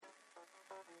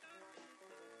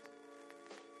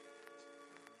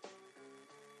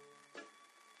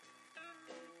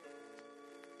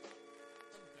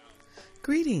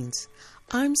Greetings.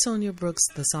 I'm Sonia Brooks,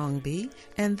 the Song Bee,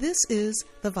 and this is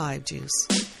The Vibe Juice.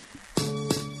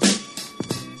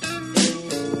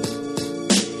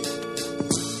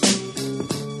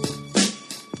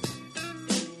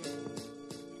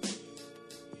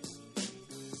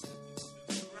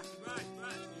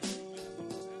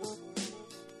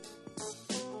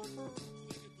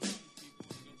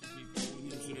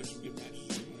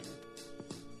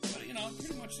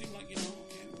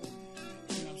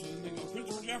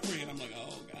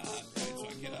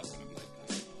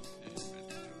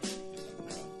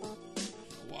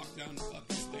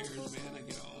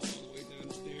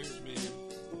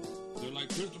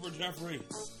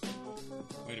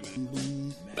 Wait a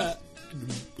minute.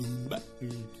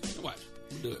 What?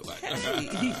 Do it. What?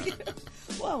 Hey.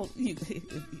 Well,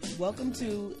 welcome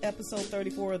to episode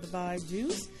 34 of the Vibe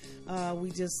Juice.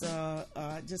 We just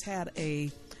had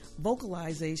a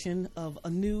vocalization of a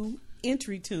new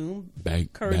entry tune,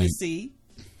 courtesy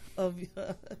of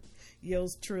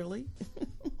yours truly.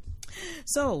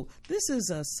 So, this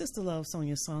is Sister Love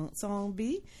Sonia Song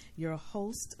B, your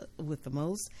host with the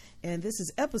most, and this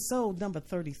is episode number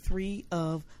 33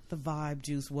 of the Vibe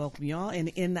Juice. Welcome, y'all. And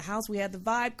in the house, we have the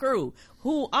Vibe crew,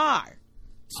 who are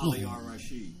Ali R.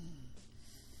 Rashid.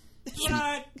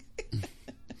 What?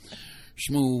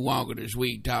 Smooth Walker, the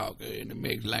sweet talker, and the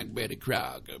mix like Betty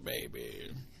Crocker,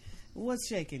 baby. What's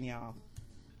shaking, y'all?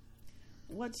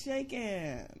 What's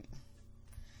shaking?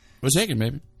 What's shaking,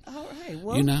 baby? All right,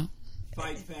 well, you know.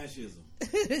 Fight fascism.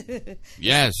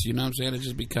 Yes, you know what I'm saying? It's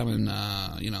just becoming,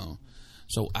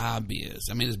 so obvious.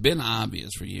 I mean, it's been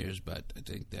obvious for years, but I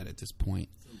think that at this point...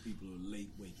 Some people are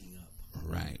late waking up.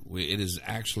 Right. It is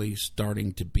actually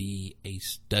starting to be a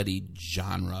studied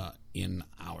genre in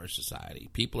our society.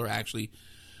 People are actually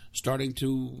starting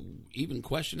to even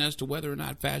question as to whether or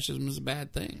not fascism is a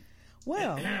bad thing.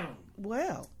 Well.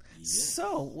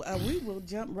 So, we will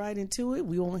jump right into it.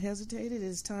 We won't hesitate. It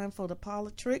is time for the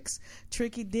politics,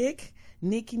 Tricky Dick,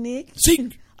 Nicky Nick,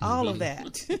 all of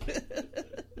that.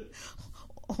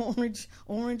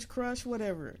 Orange Crush,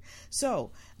 whatever.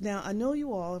 So, now I know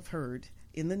you all have heard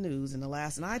in the news in the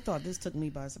last, and I thought this took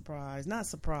me by surprise. Not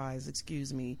surprise,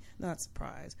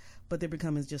 but they're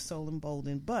becoming just so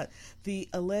emboldened. But the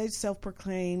alleged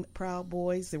self-proclaimed Proud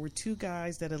Boys, there were two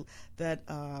guys that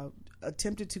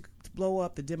attempted to blow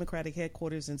up the Democratic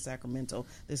headquarters in Sacramento.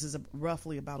 This is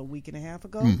roughly about a week and a half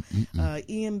ago.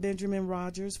 Ian Benjamin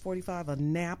Rogers, 45, of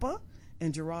Napa,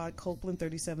 and Gerard Copeland,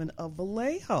 37, of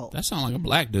Vallejo. That sounds like a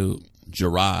black dude.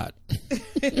 Gerard.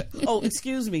 Oh,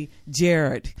 excuse me,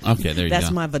 Jared. Okay, there you go.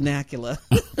 That's my vernacular.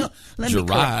 Let me correct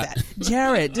that.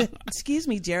 Jared. Excuse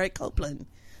me, Jared Copeland.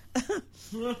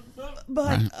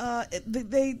 But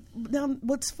now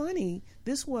what's funny,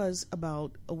 this was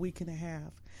about a week and a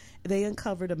half. They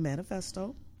uncovered a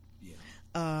manifesto.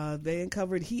 Yeah. They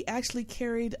uncovered he actually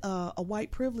carried a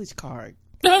white privilege card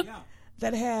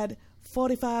that had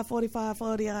 45, 45,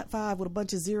 45 with a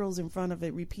bunch of zeros in front of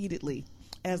it repeatedly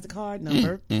as the card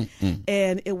number.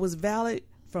 And it was valid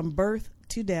from birth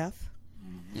to death.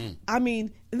 I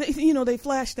mean, they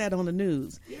flashed that on the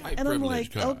news. White and I'm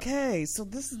like, card. Okay, so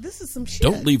this is some shit.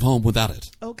 Don't leave home without it.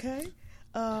 Okay.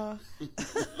 And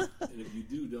if you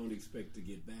do, don't expect to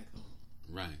get back home.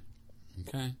 Right.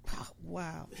 Okay.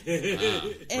 Wow.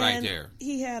 Right there.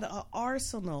 He had an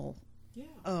arsenal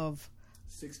of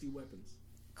 60 weapons.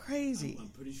 Crazy. I'm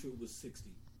pretty sure it was 60.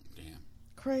 Damn.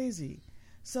 Crazy.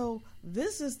 So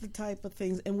this is the type of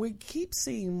things, and we keep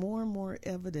seeing more and more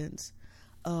evidence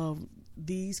of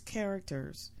these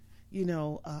characters,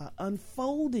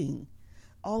 unfolding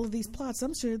all of these plots.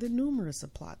 I'm sure there are numerous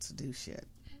of plots to do shit.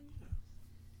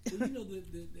 Well, the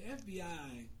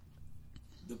FBI,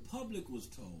 the public was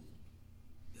told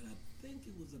that I think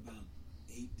it was about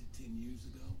 8 to 10 years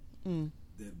ago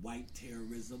that white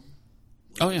terrorism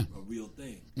was a real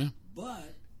thing. Yeah.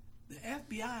 But the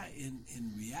FBI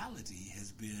in reality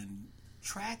has been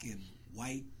tracking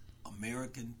white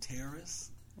American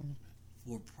terrorists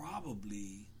for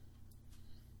probably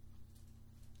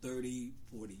 30,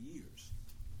 40 years.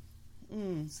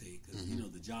 See, because,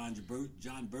 the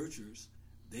John Birchers,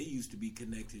 they used to be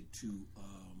connected to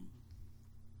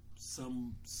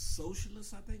some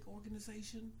socialist, I think,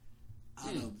 organization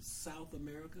out of South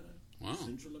America,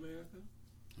 Central America.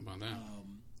 How about that?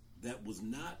 That was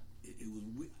not, it was,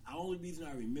 the only reason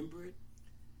I remember it,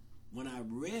 when I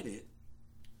read it,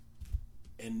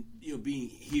 and, being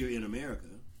here in America,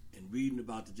 and reading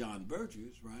about the John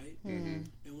Birchers, right? And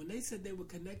when they said they were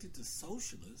connected to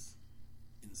socialists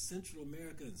in Central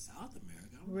America and South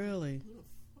America, I'm really? Like, what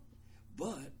the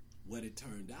fuck? But what it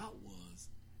turned out was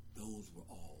those were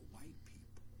all white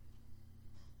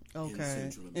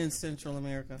in Central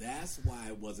America. That's why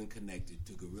it wasn't connected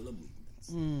to guerrilla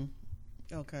movements.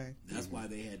 Okay. That's why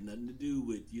they had nothing to do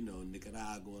with,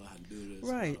 Nicaragua, Honduras.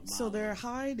 Right. Guatemala. So they're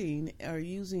hiding or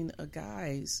using a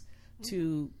guise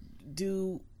to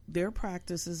do their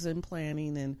practices and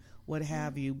planning and what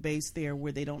have you based there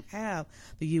where they don't have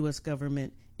the U.S.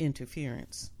 government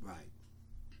interference. Right.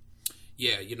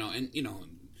 Yeah,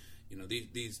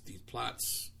 these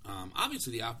plots.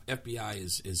 Obviously, the FBI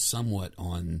is somewhat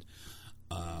on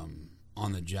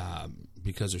the job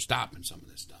because they're stopping some of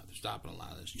this stuff. They're stopping a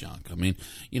lot of this junk. I mean,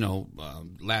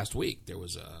 last week there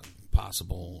was a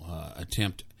possible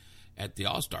attempt at the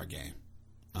All-Star game.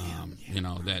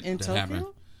 That in Tokyo? happened.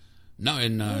 No,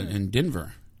 in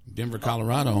Denver,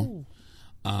 Colorado.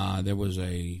 There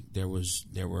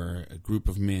were a group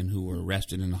of men who were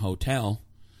arrested in a hotel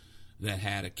that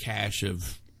had a cache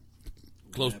of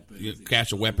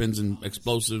weapons and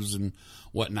explosives and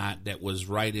whatnot that was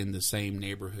right in the same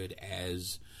neighborhood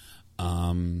as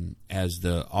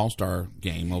the All-Star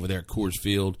game over there at Coors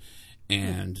Field.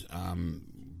 And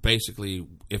basically,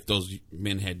 if those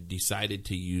men had decided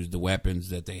to use the weapons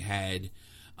that they had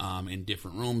in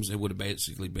different rooms, it would have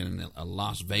basically been a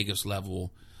Las Vegas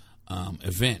level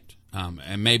event,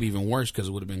 and maybe even worse because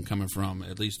it would have been coming from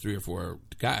at least 3 or 4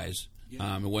 guys.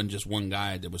 Yeah. It wasn't just one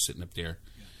guy that was sitting up there.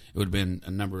 It would have been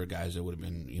a number of guys that would have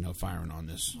been, firing on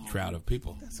this crowd of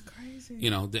people. That's crazy.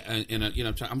 I'm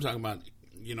talking about,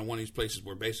 one of these places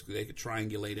where basically they could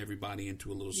triangulate everybody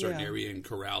into a little certain area and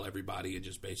corral everybody and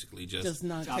just basically just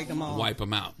not take them off, wipe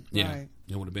them out. Yeah, right.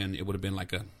 It would have been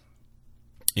like a,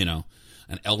 an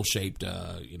L-shaped,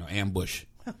 ambush,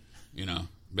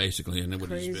 basically, and it would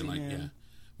have just been like,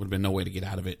 would have been no way to get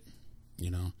out of it,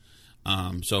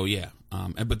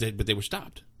 but they were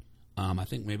stopped. I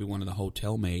think maybe one of the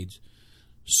hotel maids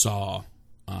saw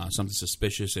something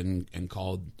suspicious and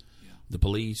called the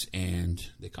police, and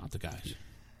they caught the guys.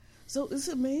 So it's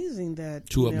amazing that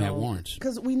 2 of them had warrants.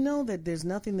 Because we know that there's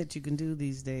nothing that you can do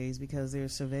these days because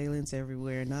there's surveillance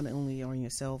everywhere, not only on your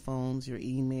cell phones, your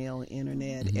email,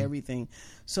 internet, everything.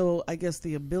 So I guess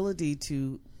the ability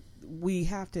we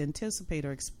have to anticipate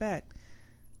or expect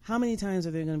how many times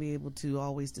are they going to be able to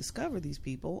always discover these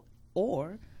people,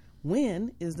 or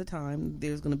when is the time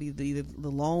there's going to be the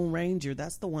Lone Ranger.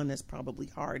 That's the one that's probably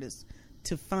hardest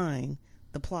to find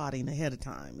the plotting ahead of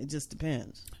time. It just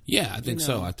depends. Yeah, I think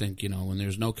so. I think, when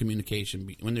there's no communication,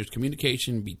 when there's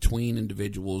communication between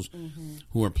individuals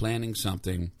who are planning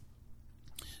something,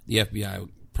 the FBI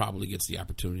probably gets the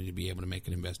opportunity to be able to make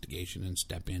an investigation and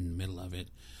step in the middle of it.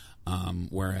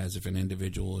 Whereas if an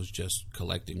individual is just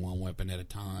collecting one weapon at a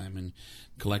time and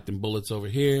collecting bullets over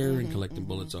here and collecting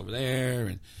bullets over there,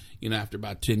 and after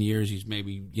about 10 years he's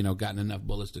maybe gotten enough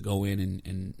bullets to go in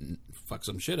and fuck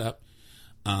some shit up,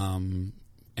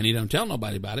 and he don't tell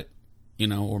nobody about it,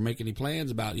 or make any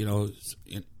plans about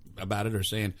about it, or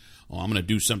saying, oh, I'm going to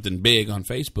do something big on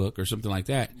Facebook or something like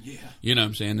that. Yeah, you know what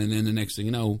I'm saying? And then the next thing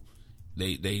you know,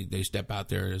 they step out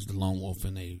there as the lone wolf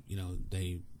and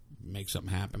they make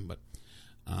something happen. But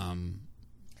I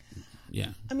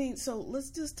mean, so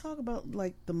let's just talk about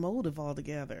like the motive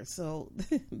altogether. So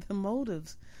the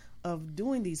motives of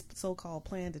doing these so-called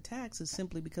planned attacks is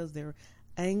simply because they're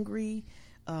angry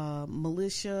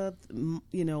militia,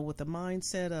 with the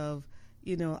mindset of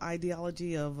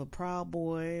ideology of a Proud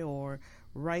Boy or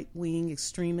right-wing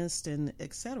extremist and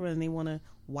etc., and they want to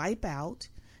wipe out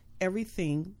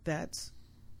everything that's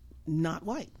not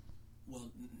white.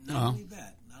 Well, not only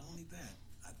that.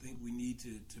 I think we need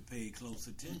to pay close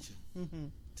attention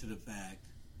to the fact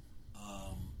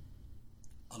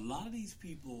a lot of these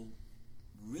people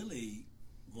really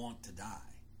want to die.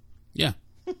 Yeah.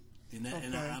 And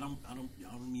I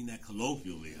don't mean that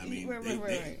colloquially. I mean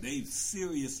they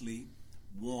seriously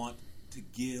want to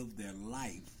give their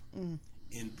life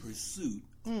in pursuit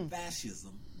of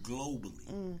fascism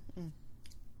globally.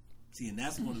 See, and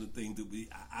that's one of the things that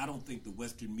I don't think the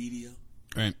Western media.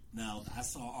 Right. Now, I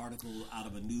saw an article out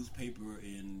of a newspaper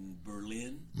in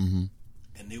Berlin, and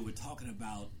they were talking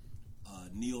about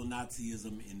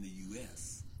neo-Nazism in the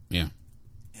U.S. Yeah.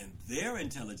 And their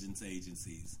intelligence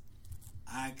agencies,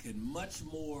 I can much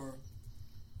more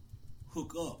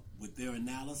hook up with their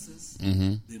analysis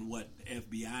than what the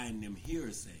FBI and them here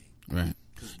are saying. Right.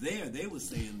 Because they were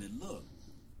saying that, look,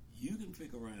 you can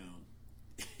pick around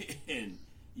and,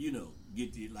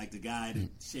 get like the guy that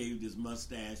shaved his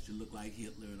mustache to look like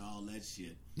Hitler and all that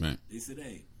shit. Right. They said,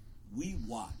 hey, we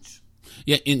watch.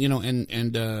 Yeah, and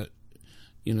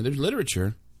there's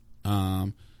literature.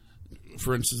 For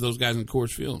instance, those guys in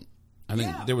Coors Field. I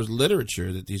think there was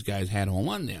literature that these guys had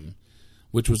on them,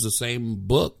 which was the same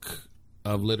book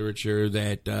of literature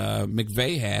that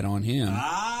McVeigh had on him.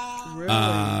 Really?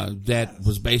 That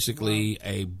was basically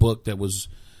a book that was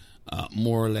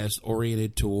more or less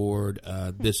oriented toward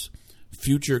this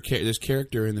this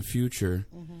character in the future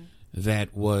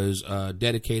that was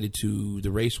dedicated to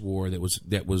the race war that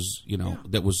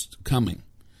was coming,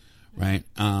 right?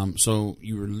 So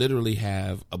you literally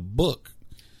have a book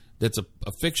that's a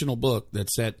fictional book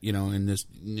that's set in this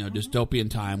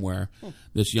dystopian time where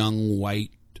this young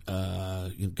white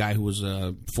guy who was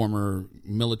a former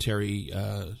military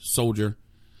soldier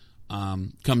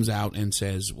comes out and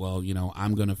says, well,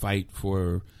 I'm going to fight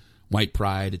for white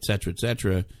pride, et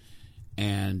cetera,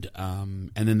 and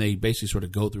then they basically sort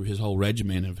of go through his whole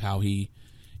regimen of how he,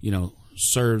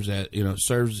 serves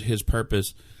his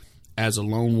purpose as a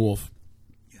lone wolf,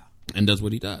 and does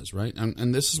what he does, right?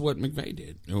 And this is what McVeigh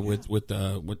did with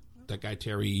that guy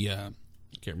Terry. I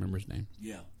can't remember his name.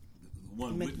 Yeah,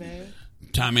 one McVeigh.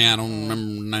 Tommy, I don't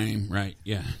remember the name. Right?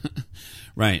 Yeah,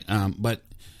 right. But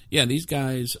yeah, these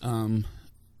guys,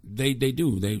 they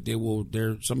do. They will.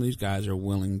 Some of these guys are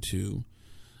willing to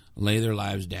lay their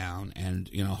lives down, and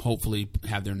hopefully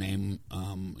have their name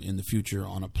in the future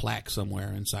on a plaque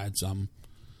somewhere inside some,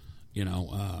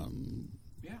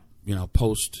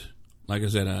 post. Like I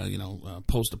said,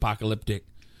 post-apocalyptic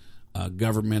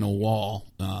governmental wall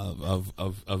of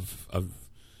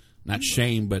not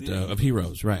shame, but of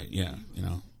heroes, right? Yeah,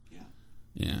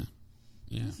 yeah.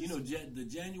 The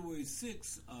January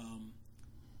 6th,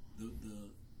 the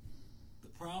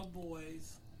Proud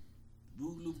Boys,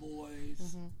 Boogaloo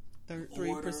Boys,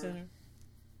 3%.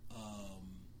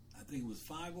 I think it was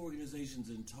 5 organizations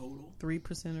in total.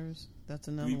 3%ers. That's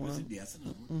another one. Yeah, that's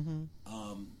another one.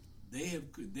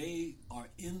 They are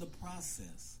in the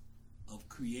process of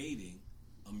creating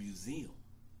a museum.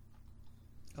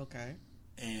 Okay.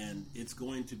 And it's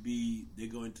going to be,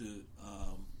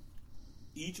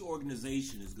 each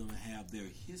organization is going to have their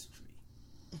history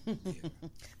there.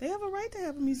 They have a right to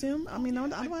have a museum. I mean, I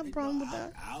don't have a problem with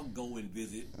that. I'll go and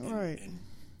visit. Right.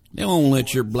 They won't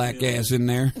let your black ass in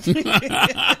there. I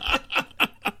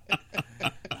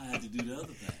had to do the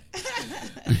other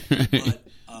thing. But,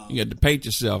 you had to paint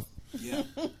yourself. Yeah,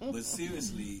 but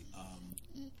seriously,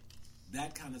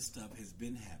 that kind of stuff has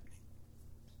been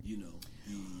happening.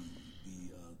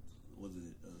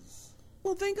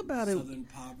 Well, think about Southern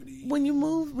poverty. When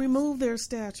you remove their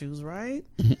statues, right?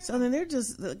 So then they're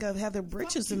just got to have their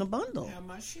britches in a bundle. Have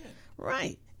my shit.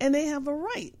 Right, and they have a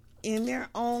right in their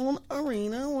own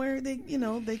arena where they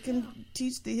can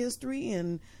teach the history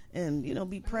and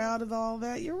be proud of all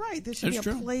that. You're right. There should be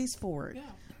a place for it. Yeah.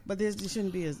 But there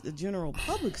shouldn't be a general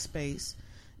public space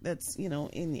that's,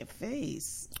 in your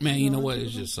face. Man, you know what?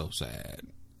 It's just so sad,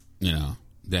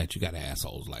 that you got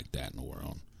assholes like that in the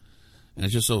world. And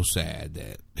it's just so sad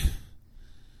that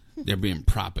they're being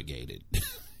propagated.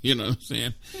 You know what I'm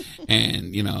saying?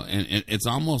 And, and it's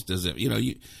almost as if,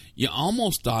 you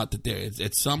almost thought that there,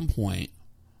 at some point,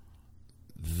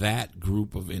 that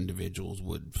group of individuals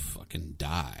would fucking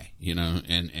die,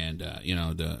 and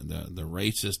the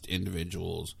racist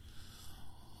individuals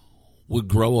would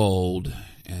grow old,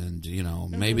 and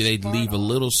maybe they'd leave a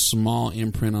little small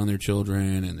imprint on their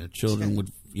children, and their children would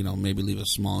maybe leave a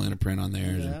small imprint on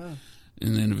theirs,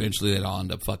 and then eventually they'd all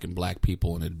end up fucking black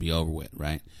people, and it'd be over with,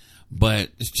 right?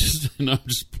 But it's just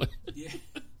just playing. Yeah.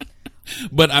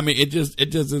 But I mean, it just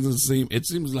doesn't seem. It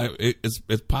seems like it's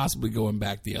possibly going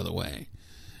back the other way.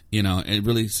 It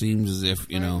really seems as if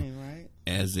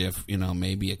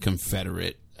maybe a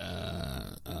Confederate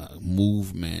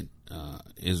movement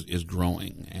is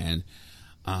growing, and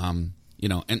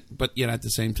but yet at the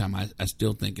same time, I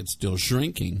still think it's still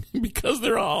shrinking because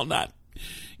they're all not,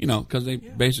 because they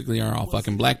basically are all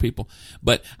fucking black people.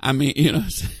 But I mean,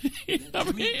 that's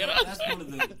one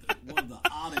of the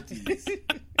oddities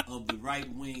of the right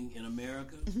wing in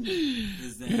America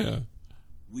is that.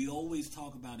 We always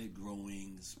talk about it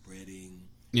growing, spreading.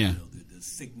 Yeah. The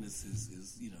sickness is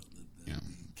the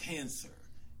cancer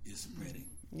is spreading.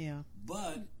 Yeah.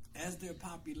 But as their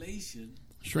population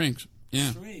shrinks,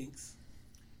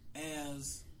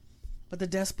 but the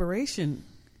desperation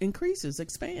increases,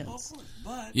 expands. Of course.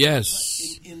 But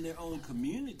yes, but in their own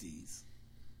communities,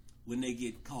 when they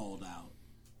get called out,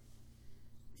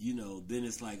 then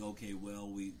it's like, okay, well,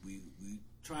 we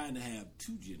trying to have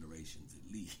 2 generations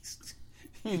at least.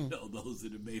 Those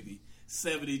that are maybe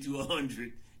 70 to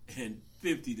 100 and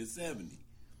 50 to 70.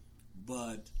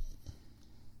 But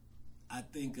I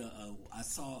think I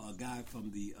saw a guy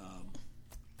from the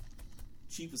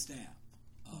chief of staff,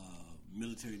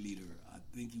 military leader. I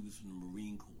think he was from the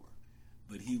Marine Corps.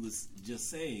 But he was just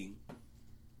saying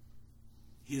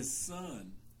his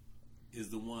son is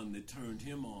the one that turned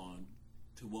him on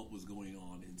to what was going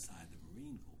on inside the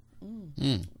Marine Corps.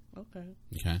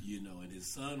 Okay. You know, and his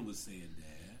son was saying,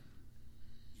 Dad,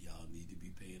 y'all need to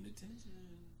be paying attention.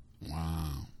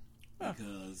 Wow.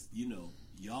 Because, you know,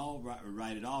 y'all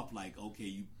write it off like, okay,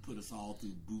 you put us all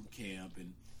through boot camp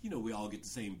and, you know, we all get the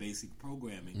same basic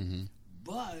programming.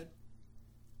 But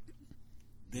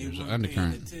they weren't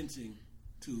paying attention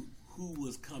to who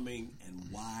was coming and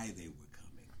why they were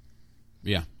coming.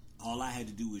 Yeah. All I had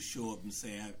to do was show up and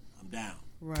say, I'm down.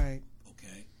 Right.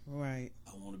 Okay? Right.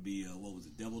 I want to be what was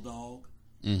it, devil dog?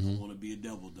 I want to be a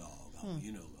devil dog.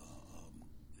 You know,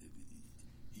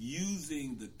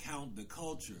 using the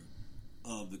culture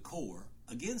of the Corps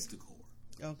against the Corps.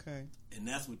 Okay. And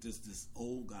that's what this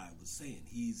old guy was saying.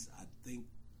 He's, I think,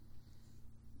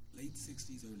 late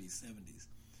 60s, early 70s.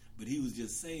 But he was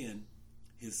just saying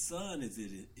his son is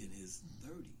in his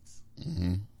 30s.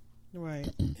 Right.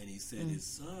 And he said his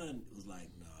son was like,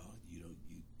 no, you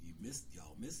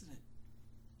y'all missing it.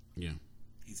 Yeah.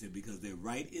 He said because they're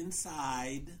right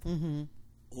inside,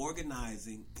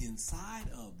 organizing inside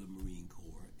of the Marine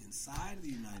Corps, inside of the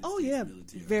United States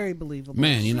military. Very believable.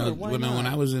 Man, you know, when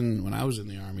I was in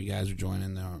the Army, guys were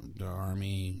joining the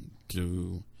Army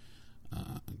to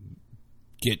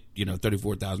get, you know,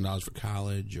 $34,000 for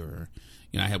college, or,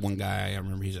 you know, I had one guy, I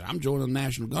remember he said, I'm joining the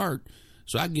National Guard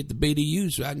so I can get the BDU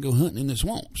so I can go hunting in the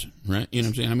swamps, right? You know what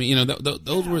I'm saying? I mean, you know,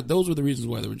 those were the reasons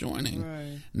why they were joining.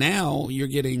 Right. Now you're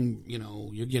getting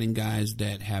guys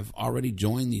that have already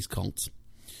joined these cults,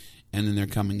 and then they're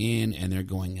coming in and they're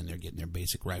going and they're getting their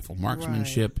basic rifle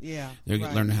marksmanship. Right. Yeah. They're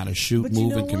learning how to shoot,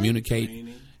 move, and communicate,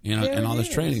 you know, and all this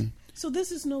training. So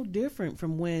this is no different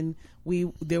from when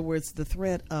there was the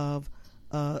threat of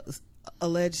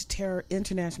alleged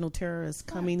international terrorists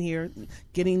coming here,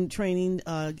 getting training,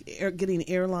 getting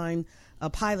airline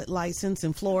pilot license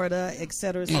in Florida, et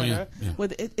cetera, et cetera.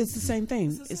 It's the same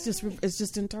thing. It's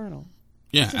just internal.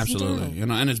 Yeah, absolutely. Internal. You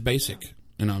know, and it's basic.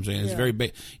 You know what I'm saying? It's very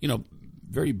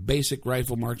very basic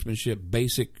rifle marksmanship,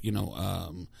 basic,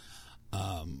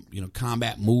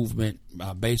 combat movement,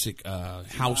 basic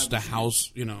house to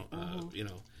house,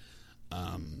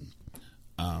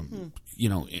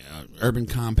 urban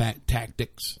combat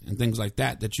tactics and things like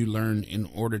that you learn in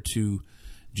order to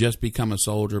just become a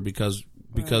soldier because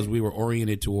we were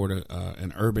oriented toward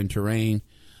an urban terrain,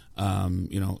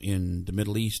 in the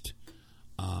Middle East.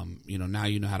 Now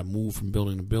you know how to move from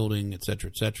building to building, et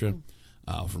cetera,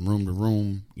 from room to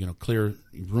room, clear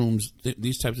rooms.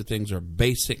 These types of things are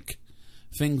basic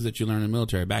things that you learn in the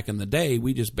military. Back in the day,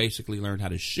 we just basically learned how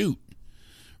to shoot,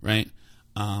 right?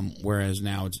 Whereas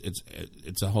now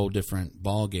it's a whole different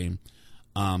ball game,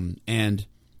 and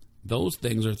those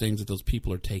things are things that those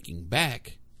people are taking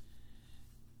back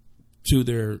to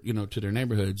their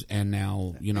neighborhoods, and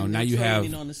now now you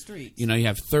have on the streets. You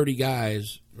have 30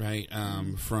 guys, right,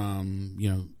 from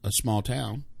a small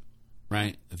town,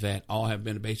 right, that all have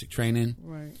been to basic training,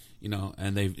 right,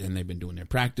 and they've been doing their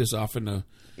practice off in the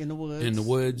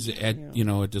woods at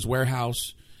at this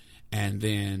warehouse. And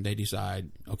then they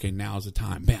decide, okay, now's the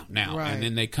time. Bam, now. Right, and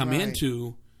then they come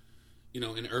into,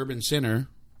 an urban center,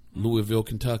 Louisville,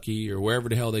 Kentucky, or wherever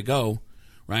the hell they go,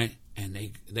 right? And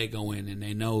they go in and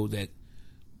they know that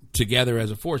together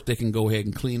as a force, they can go ahead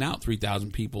and clean out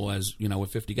 3,000 people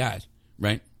with 50 guys,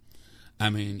 right? I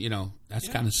mean, that's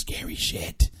kind of scary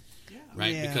shit,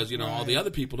 right? Yeah, because, all the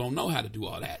other people don't know how to do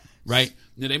all that. Right?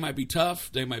 They might be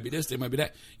tough. They might be this. They might be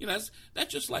that. That's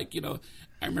just like,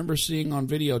 I remember seeing on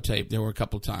videotape, there were a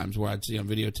couple of times where I'd see on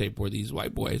videotape where these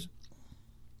white boys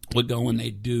would go and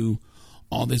they'd do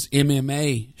all this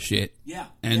MMA shit. Yeah.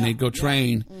 And they'd go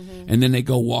train, and then they'd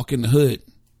go walk in the hood.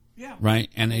 Yeah.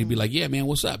 Right? And they'd be like, yeah, man,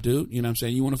 what's up, dude? You know what I'm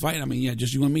saying? You want to fight? I mean, yeah,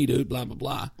 just you and me, dude, blah, blah,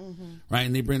 blah. Right?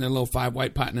 And they bring their little 5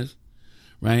 white partners.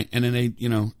 Right? And then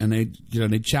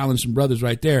they challenge some brothers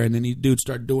right there. And then these dudes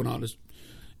start doing all this,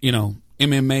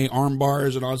 MMA arm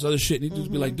bars and all this other shit. And he'd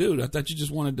just be like, dude, I thought you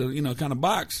just wanted to, kind of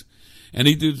box. And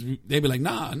they'd be like,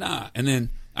 nah. And then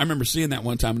I remember seeing that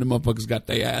one time, and the motherfuckers got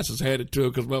their asses handed to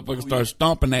it because motherfuckers started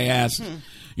stomping their asses.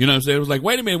 You know what I'm saying? It was like,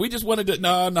 wait a minute, we just wanted to,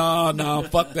 no,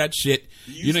 fuck that shit.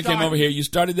 You done came over here, you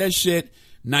started that shit.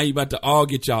 Now you about to all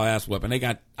get y'all ass whipped.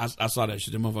 And I saw that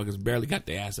shit. The motherfuckers barely got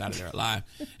their ass out of there alive.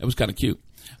 It was kind of cute.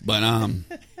 But,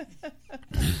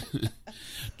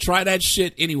 try that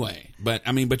shit anyway. But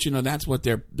that's what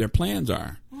their plans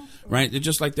are, right? They're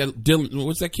just like that Dylan.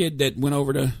 What's that kid that went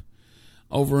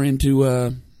over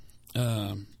into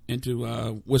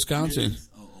Wisconsin?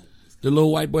 The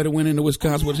little white boy that went into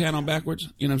Wisconsin with his hat on backwards.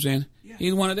 You know what I'm saying? Yeah.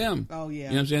 He's one of them. Oh yeah. You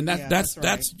know what I'm saying? That's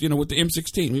right. with the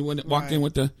M16. We walked in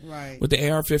with the Right. with the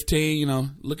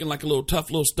AR-15. Looking like a little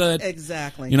tough little stud.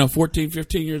 Exactly. 14,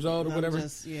 15 years old or whatever.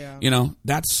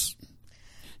 That's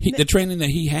the training that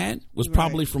he had was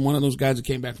probably from one of those guys that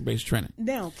came back from basic training.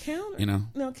 Now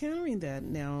countering that.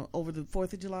 Now over the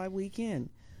 4th of July weekend,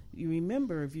 you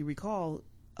remember, if you recall,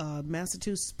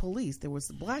 Massachusetts police, there was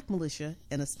the black militia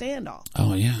and a standoff.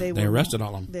 Oh yeah, they arrested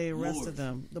all of them. They arrested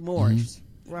them, the Moors.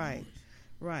 Right.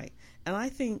 And I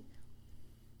think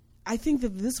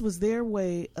that this was their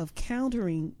way of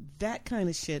countering that kind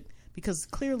of shit, because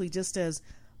clearly, just as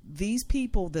these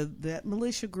people, that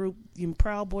militia group,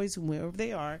 Proud Boys, wherever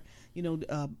they are,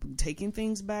 taking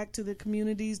things back to the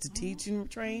communities to teach and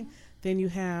train, then you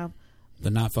have the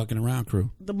not fucking around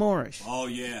crew, the Moorish. Oh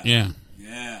yeah,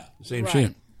 yeah, same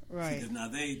shit. Right. Because now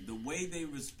the way they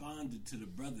responded to the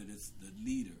brother that's the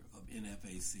leader of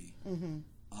NFAC,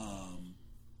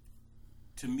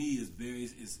 to me is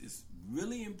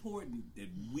really important that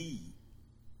we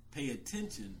pay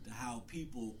attention to how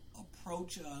people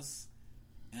approach us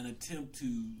and attempt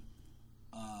to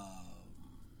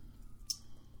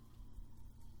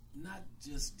not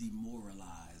just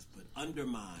demoralize but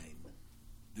undermine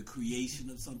the creation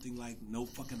of something like No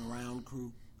Fucking Around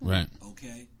Crew. Right.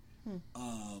 Okay.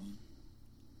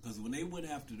 Because when they went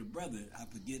after the brother, I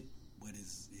forget what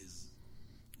his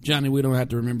Johnny. We don't have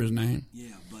to remember his name.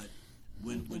 Yeah, but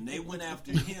when they went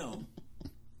after him,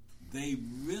 they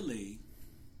really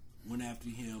went after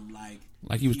him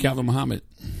like he was Calvin Muhammad.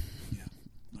 Yeah,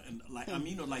 and like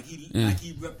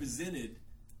he represented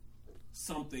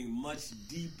something much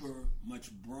deeper,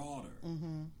 much broader.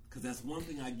 Because that's one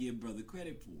thing I give brother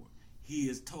credit for. He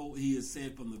has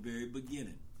said from the very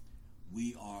beginning,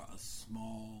 we are a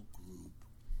small group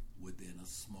within a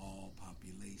small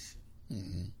population.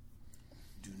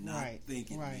 Do not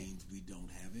think it means we don't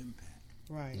have impact.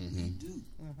 Right. We do.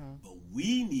 But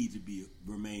we need to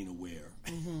remain aware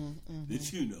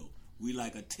that, we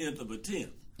like a tenth of a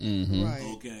tenth. Right.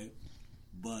 Okay?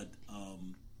 But,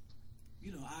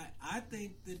 I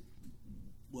think that,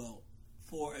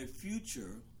 for a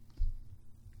future,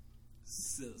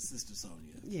 Sister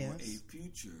Sonia, yes. for a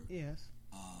future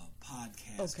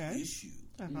podcast issue,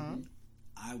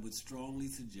 I would strongly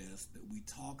suggest that we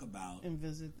talk about and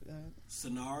visit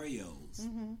scenarios,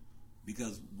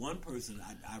 because one person,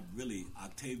 I really,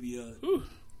 Octavia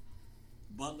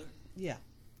Butler,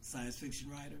 science fiction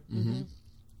writer,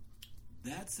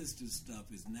 that sister's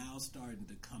stuff is now starting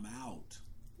to come out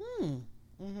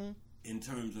in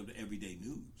terms of the everyday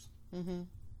news.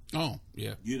 Oh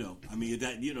yeah,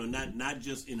 not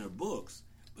just in her books.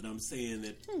 But I'm saying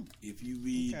that if you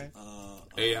read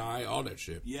AI, all that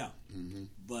shit. Yeah.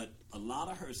 But a lot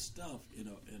of her stuff in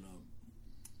a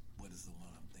what is the one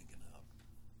I'm thinking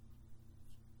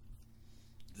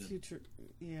of? Future,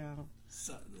 yeah.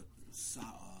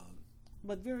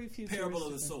 But very futuristic. Parable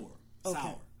of the Sower.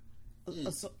 Okay.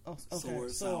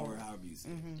 Sour, however you say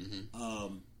it.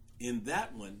 In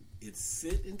that one, it's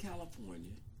set in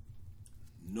California,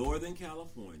 Northern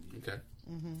California. Okay.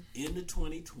 In the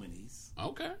 2020s.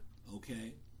 Okay.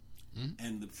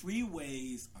 And the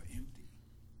freeways are empty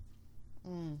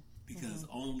because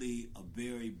only a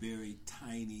very, very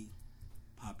tiny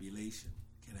population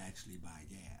can actually buy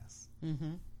gas.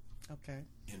 Okay.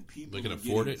 And people they can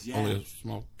afford it. Only a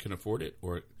small can afford it,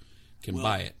 or can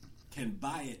buy it. Can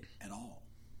buy it at all.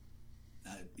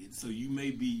 So you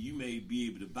may be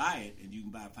able to buy it, and you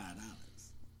can buy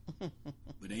 $5.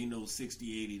 But ain't no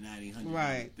 60, 80, 90,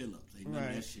 100 Phillips. Ain't none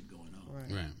of that shit going on.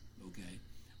 Right. Okay.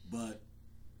 But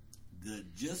the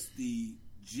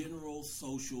general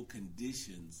social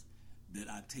conditions that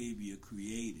Octavia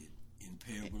created in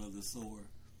Parable of the Sower.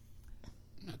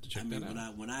 Have to check that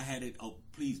out. When I had it,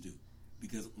 please do,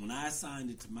 because when I assigned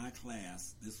it to my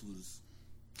class, this was.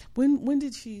 When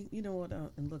did she? You know what?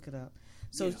 And look it up.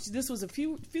 So this was a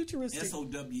futuristic. SOWER.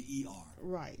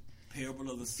 Right.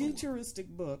 Parable of the Sower. Futuristic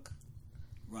book.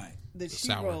 Right. That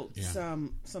she wrote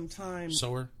some time.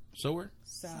 Sower,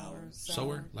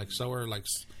 like sower, like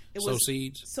sow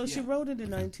seeds. So she wrote it in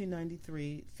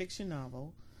 1993, fiction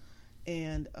novel,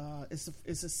 and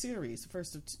it's a series, the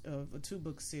first of a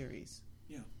 2-book series.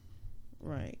 Yeah.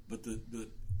 Right. But the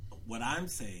what I'm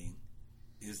saying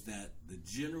is that the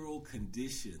general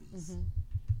conditions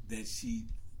that she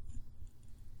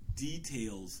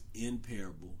details in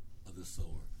Parable of the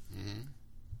Sower,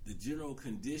 the general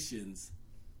conditions.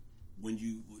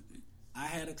 I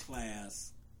had a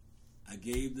class, I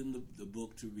gave them the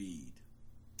book to read.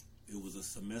 It was a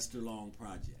semester-long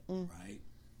project, right?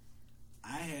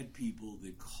 I had people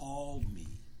that called me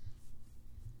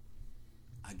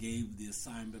I gave the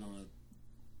assignment on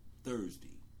a Thursday.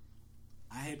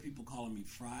 I had people calling me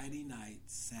Friday night,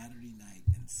 Saturday night,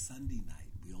 and Sunday night.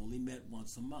 We only met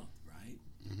once a month, right?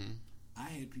 Mm-hmm. I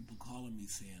had people calling me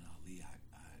saying, Ali,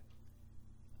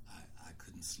 I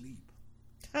couldn't sleep.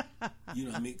 You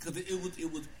know what I mean? Because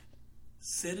it was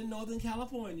set in Northern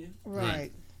California.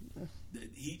 Right.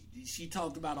 She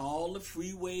talked about all the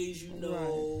freeways,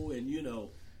 right. And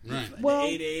right. The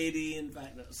 880 and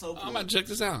so forth. I'm going to check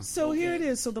this out. So here it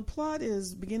is. So the plot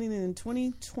is beginning in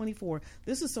 2024.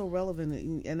 This is so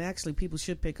relevant, and actually people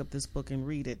should pick up this book and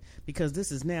read it, because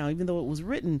this is now, even though it was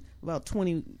written about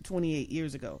 28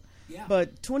 years ago. Yeah.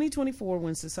 But 2024,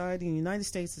 when society in the United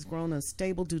States has grown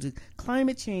unstable due to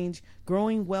climate change,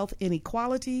 growing wealth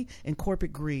inequality, and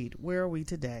corporate greed. Where are we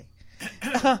today?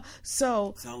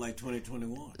 Sound like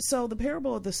 2021. So the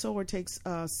parable of the sower takes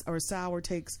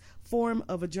form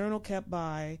of a journal kept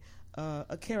by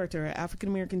a character, an African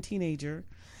American teenager,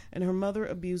 and her mother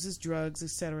abuses drugs,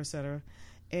 etc.,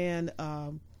 and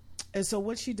so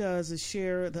what she does is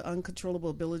share the uncontrollable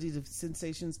abilities of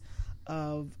sensations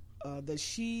of that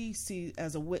she sees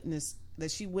as a witness,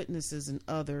 that she witnesses in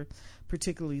other,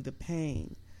 particularly the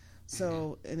pain.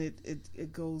 So and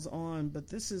it goes on, but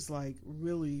this is like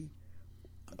really.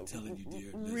 I'm telling you,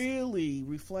 dear, really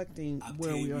reflecting Octavia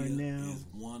where we are now. Is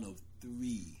one of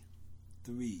three,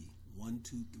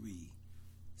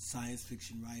 science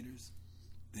fiction writers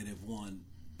that have won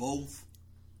both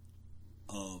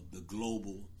of the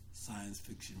global science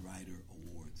fiction writer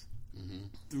awards. Mm-hmm.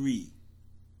 3.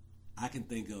 I can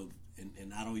think of,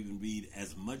 and I don't even read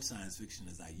as much science fiction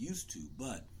as I used to,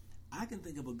 but I can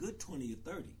think of a good 20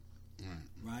 or 30.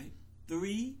 Right?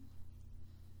 3.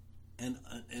 And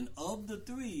of the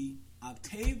 3,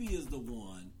 Octavia is the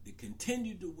one that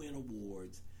continued to win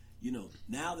awards.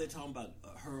 Now they're talking about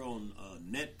her on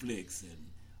Netflix and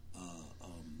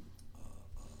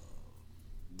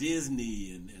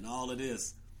Disney and all of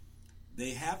this.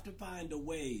 They have to find a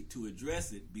way to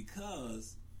address it,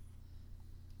 because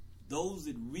those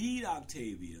that read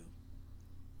Octavia,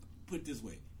 put it this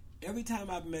way, every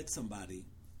time I've met somebody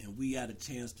and we had a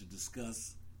chance to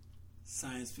discuss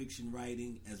science fiction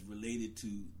writing as related to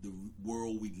the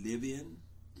world we live in,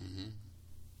 mm-hmm.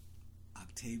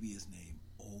 Octavia's name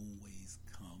always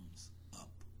comes up.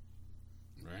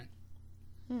 Right.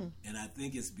 And I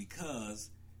think it's because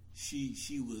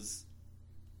she was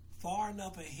far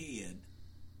enough ahead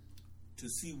to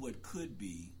see what could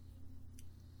be,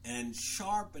 and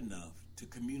sharp enough to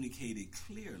communicate it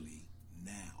clearly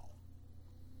now.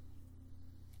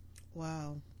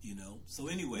 Wow. So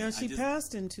anyway. Now, she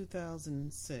passed in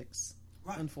 2006,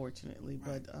 right. Unfortunately.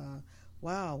 Right. But,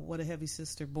 wow, what a heavy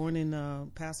sister. Born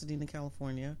in Pasadena,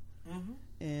 California. Mm-hmm.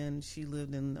 And she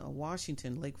lived in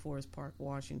Washington, Lake Forest Park,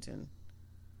 Washington.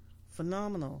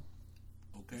 Phenomenal.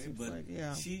 Okay, but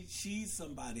she's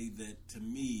somebody that, to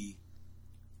me,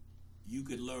 you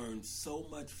could learn so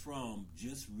much from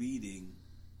just reading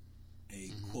a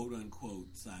mm-hmm.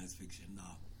 quote-unquote science fiction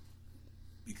novel.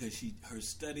 Because her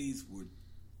studies were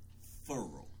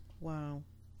thorough. Wow.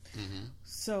 Mm-hmm.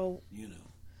 So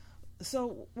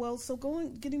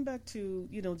getting back to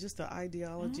just the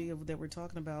ideology mm-hmm. that we're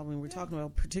talking about when we're talking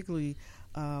about particularly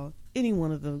any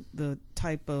one of the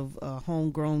type of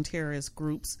homegrown terrorist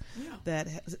groups that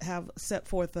have set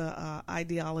forth a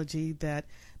ideology that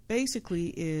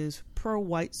basically is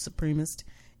pro-white supremacist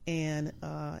and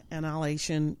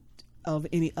annihilation of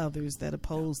any others that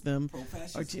oppose them,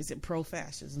 or just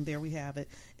pro-fascism. There we have it.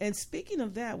 And speaking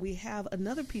of that, we have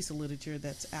another piece of literature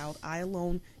that's out, I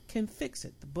Alone Can Fix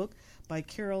It, the book by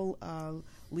Carol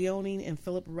Leoning and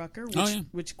Philip Rucker,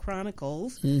 which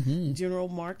chronicles mm-hmm. General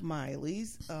Mark Milley,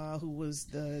 who was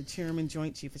the chairman,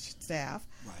 Joint Chief of Staff.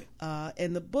 Right.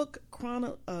 And the book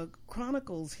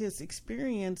chronicles his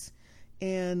experience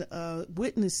and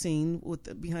witnessing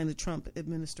behind the Trump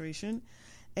administration,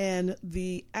 and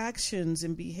the actions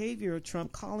and behavior of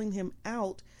Trump, calling him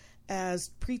out as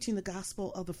preaching the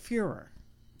gospel of the Führer.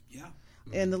 Yeah.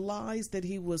 Mm-hmm. And the lies that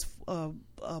he was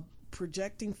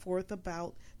projecting forth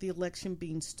about the election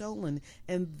being stolen.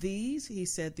 And he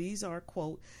said, these are,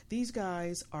 quote, these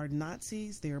guys are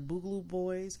Nazis, they're Boogaloo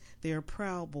boys, they're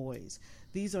Proud Boys.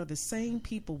 These are the same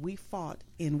people we fought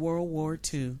in World War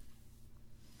II.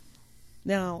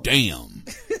 Now. Damn.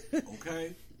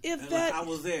 Okay. I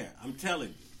was there. I'm telling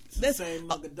you. That's,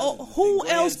 who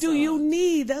else do you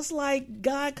need? That's like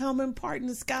God coming part in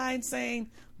the sky and saying,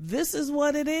 this is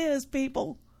what it is,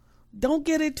 people. Don't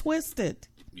get it twisted.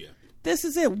 Yeah. This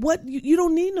is it. What you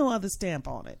don't need no other stamp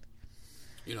on it.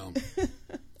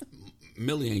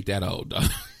 Milley ain't that old,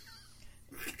 dog.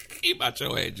 Keep out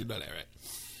your age, you know that, right?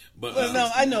 But no,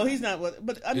 I know he's not.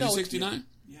 But I know. Is he 69?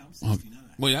 I'm 69.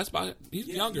 Well, that's about it. He's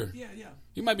younger. Yeah.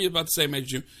 He might be about the same age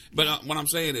as you. But what I'm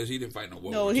saying is he didn't fight no World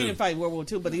War II. No, he didn't fight World War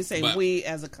II, but he's saying we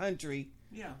as a country,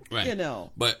 right. you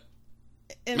know. But,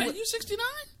 and man, you 69?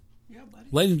 Yeah, buddy.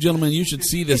 Ladies and gentlemen, you should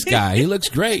see this guy. He looks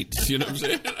great. You know what I'm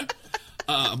saying?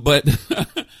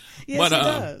 Yes, he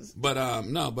does. But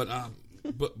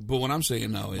what I'm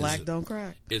saying though is black don't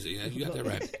crack. You got that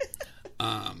right.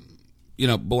 You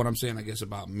know, but what I'm saying, I guess,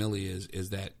 about Milley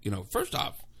is that, you know, first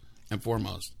off and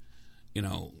foremost, you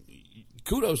know,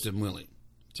 kudos to Milley.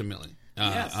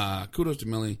 Yes. Kudos to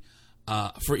Milley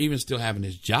for even still having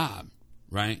his job,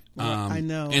 right? I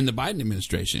know. In the Biden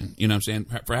administration, you know what I'm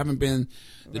saying? For having been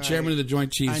the chairman of the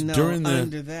Joint Chiefs during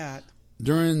the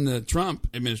Trump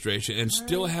administration and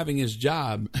still having his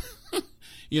job,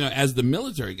 you know, as the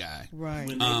military guy. Right.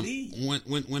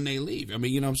 When they leave. I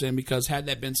mean, you know what I'm saying? Because had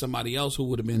that been somebody else who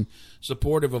would have been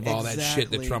supportive of all that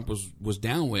shit that Trump was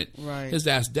down with, his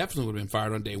ass definitely would have been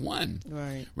fired on day one.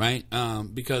 Right.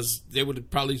 Because they would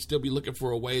probably still be looking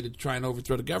for a way to try and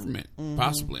overthrow the government,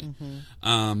 possibly.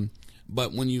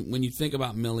 But when you think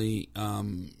about Milley,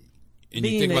 and being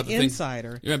you think about the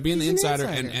insider. being the insider.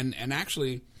 And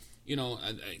actually, you know,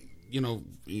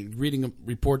 reading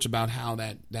reports about how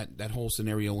that whole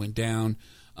scenario went down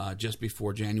just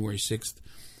before January 6th,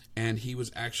 and he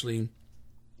was actually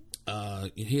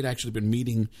he had actually been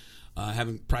meeting,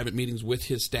 having private meetings with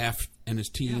his staff and his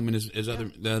team and his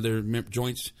other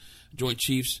joint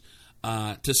chiefs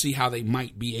to see how they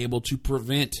might be able to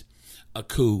prevent a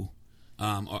coup.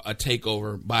 Or a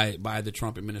takeover by the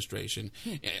Trump administration.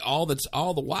 All the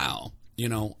while, you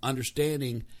know,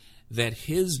 understanding that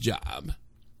his job,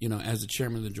 you know, as the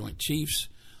chairman of the Joint Chiefs,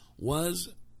 was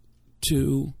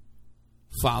to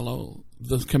follow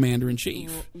the commander in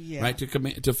chief, right?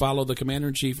 To follow the commander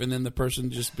in chief, and then the person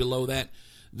just below that,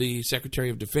 the Secretary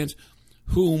of Defense,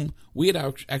 whom we had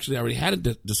actually already had a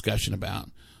discussion about,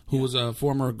 who was a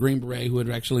former Green Beret who had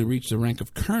actually reached the rank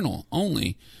of colonel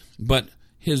only, but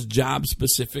his job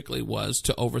specifically was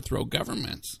to overthrow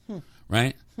governments,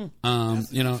 right? You know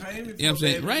what I'm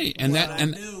saying, right? And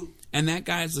that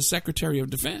guy is the Secretary of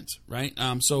Defense, right?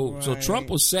 So Trump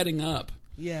was setting up,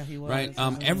 he was, right?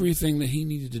 Everything that he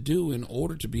needed to do in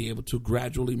order to be able to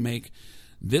gradually make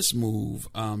this move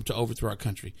to overthrow our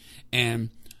country.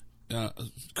 And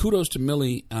kudos to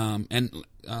Milley. And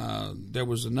there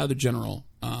was another general,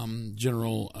 an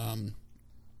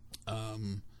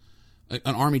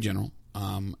Army general.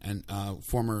 And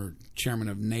former chairman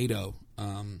of NATO,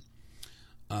 and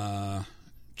I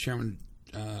can't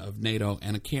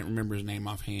remember his name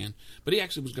offhand, but he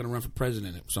actually was going to run for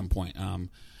president at some point.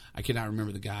 I cannot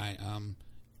remember the guy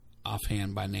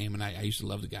offhand by name, and I used to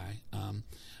love the guy.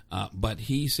 But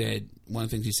he said, one of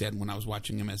the things he said when I was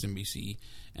watching MSNBC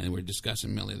and we were discussing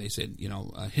Milley, they said, you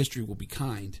know, history will be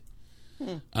kind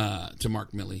to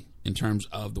Mark Milley in terms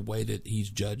of the way that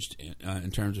he's judged in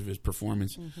terms of his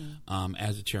performance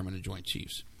as the chairman of Joint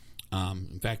Chiefs.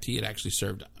 In fact,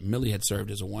 Milley had served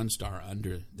as a 1-star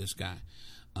under this guy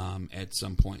at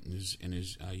some point in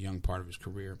his young part of his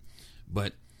career.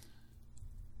 But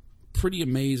pretty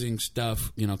amazing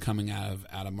stuff, you know, coming out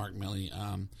of Mark Milley,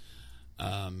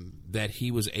 that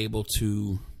he was able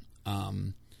to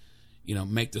you know,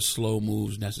 make the slow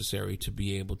moves necessary to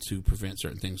be able to prevent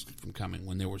certain things from coming.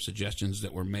 When there were suggestions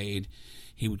that were made,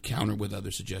 he would counter with other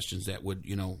suggestions that would,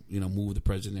 you know, move the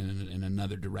president in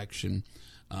another direction,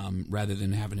 rather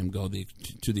than having him go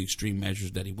to the extreme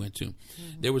measures that he went to.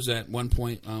 There was at one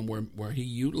point where he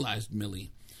utilized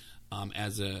Milley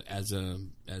as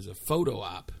a photo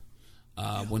op.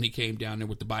 When he came down there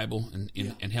with the Bible and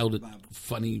held it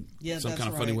funny, some kind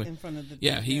of funny way. In front of the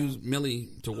he used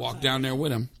Milley to walk down there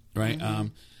with him, right?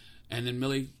 And then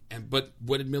Milley, but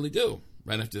what did Milley do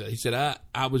right after that? He said,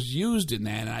 I was used in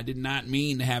that, and I did not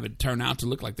mean to have it turn out to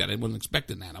look like that. I wasn't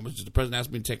expecting that. The president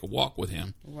asked me to take a walk with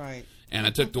him. Right. And I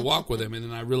took the walk with him, and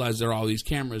then I realized there are all these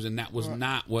cameras, and that was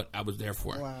not what I was there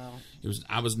for. Wow.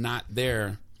 I was not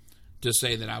there to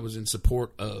say that I was in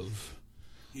support of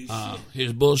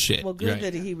his bullshit. Well, good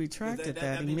that he retracted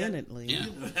that immediately.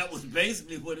 That was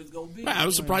basically what it's going to be. Right, I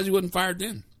was surprised he wasn't fired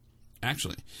then,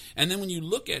 actually. And then when you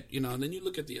look at, then you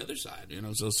look at the other side,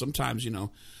 so sometimes,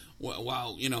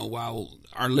 while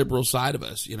our liberal side of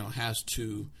us,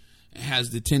 has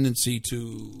the tendency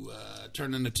to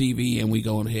turn on the TV and we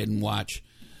go ahead and watch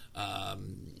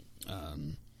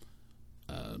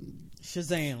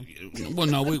Shazam. Well,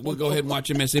 no, we'll go ahead and watch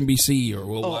MSNBC, or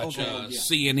we'll watch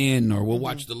CNN, or we'll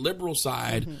watch the liberal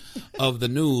side of the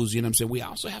news. You know what I'm saying? We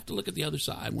also have to look at the other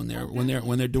side when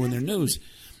they're doing their news.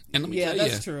 And let me tell you,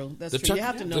 that's true. That's true. You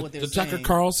have to know what they're saying. The Tucker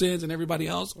Carlsons and everybody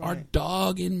else are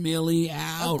dogging Milley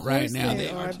out right now. They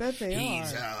are. I bet they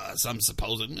he's, some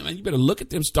supposed. Man, you better look at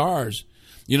them stars.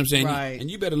 You know what I'm saying? Right.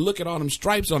 And you better look at all them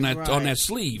stripes on that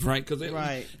sleeve, right?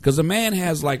 Because the man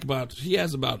has about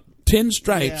 10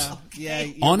 stripes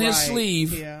on his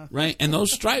sleeve, right? And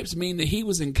those stripes mean that he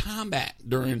was in combat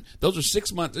during. Those are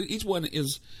 6 months. Each one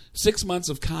is 6 months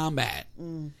of combat,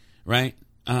 right?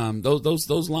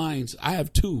 Those lines. I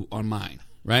have 2 on mine,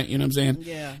 right? You know what I'm saying?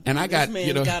 Yeah. And I got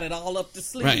got it all up the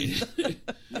sleeve, right?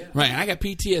 Right. And I got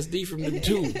PTSD from them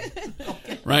too,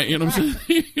 right? You know what I'm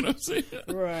saying? You know what I'm saying?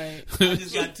 Right. I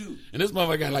just got 2, and this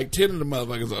motherfucker got like 10 of the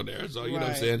motherfuckers on there. So you know what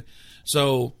I'm saying?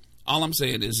 So all I'm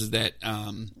saying is that.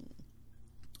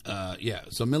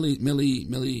 So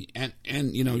Milley,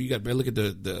 and you know, you got to look at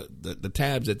the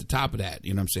tabs at the top of that,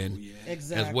 you know what I'm saying? Oh, yeah.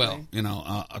 Exactly. As well, you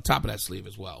know, on top of that sleeve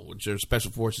as well, which are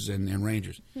special forces and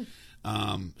Rangers.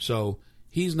 So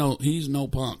he's no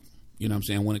punk, you know what I'm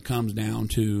saying, when it comes down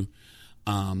to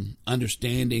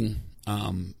understanding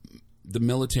the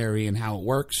military and how it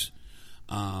works.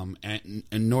 And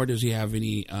nor does he have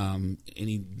any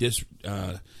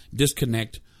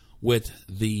disconnect with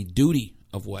the duty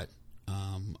of what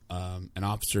an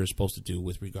officer is supposed to do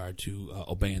with regard to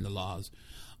obeying the laws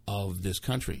of this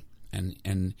country,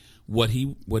 and what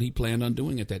he planned on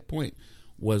doing at that point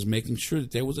was making sure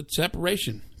that there was a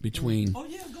separation between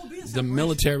the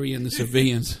military and the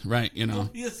civilians, right? You know,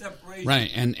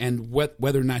 right, and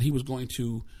whether or not he was going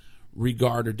to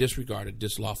regard or disregard a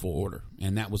dislawful order,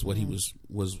 and that was what he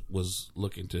was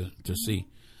looking to see.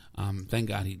 Thank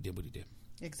God he did what he did.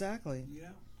 Exactly. Yeah.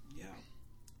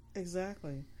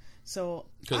 Exactly. So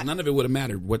because none of it would have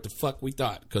mattered what the fuck we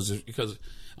thought. Because I'm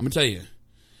gonna tell you,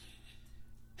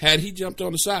 had he jumped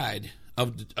on the side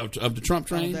of the Trump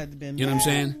train, you know what I'm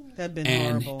saying? That'd been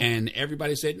horrible. And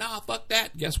everybody said, "Nah, fuck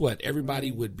that." Guess what?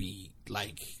 Everybody would be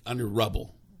like under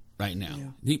rubble right now.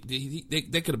 Yeah.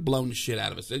 They could have blown the shit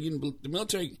out of us. The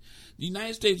military, the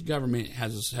United States government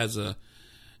has a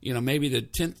maybe the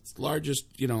 10th largest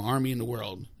army in the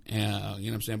world. You know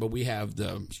what I'm saying? But we have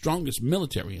the strongest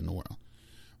military in the world,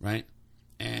 right?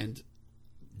 And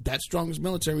that strongest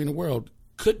military in the world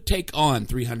could take on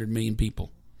 300 million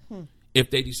people if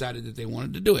they decided that they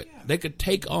wanted to do it. Yeah. They could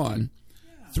take on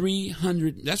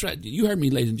 300. That's right. You heard me,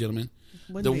 ladies and gentlemen.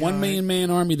 The 1 million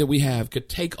man army that we have could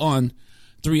take on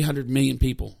 300 million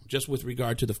people just with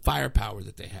regard to the firepower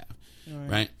that they have,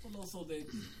 right? Well, also, the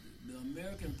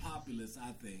American populace,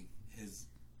 I think,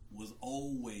 was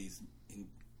always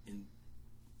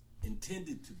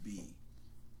intended to be,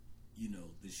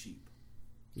 the sheep.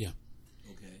 Yeah.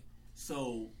 Okay.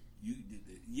 So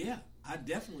I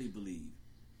definitely believe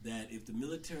that if the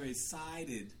military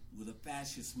sided with a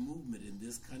fascist movement in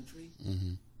this country,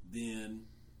 then,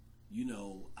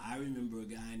 I remember a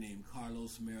guy named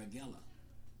Carlos Marighella,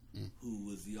 who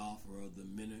was the author of the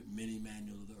mini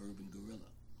manual of the urban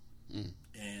guerrilla.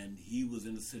 And he was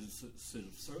in a set of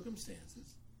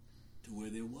circumstances to where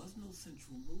there was no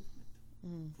central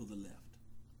movement for the left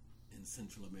in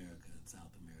Central America and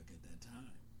South America at that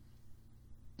time.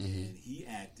 And he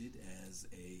acted as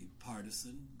a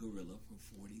partisan guerrilla for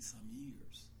 40-some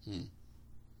years.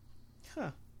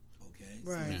 Huh. Okay?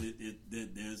 Right. So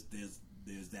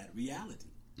there's that reality.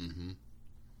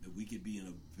 That we could be in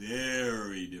a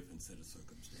very different set of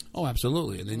circumstances. Oh,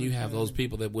 absolutely. And then you have those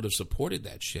people that would have supported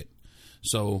that shit.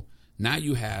 So now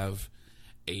you have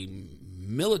a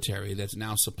military that's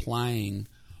now supplying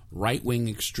right-wing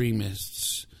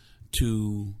extremists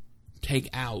to take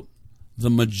out the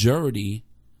majority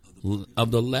of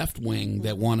the left wing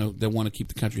that want to keep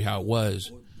the country how it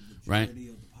was, right? Of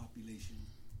the population,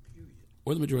 period.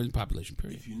 Or the majority of the population,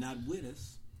 period. If you're not with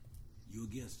us, you're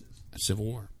against us. A civil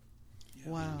war. Yeah.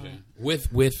 Wow. Okay.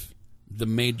 With the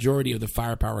majority of the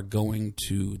firepower going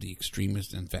to the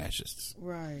extremists and fascists.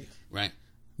 Right. Right.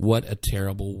 What a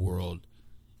terrible world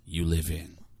you live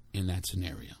in that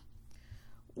scenario.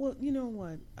 Well, you know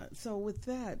what? So with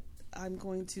that, I'm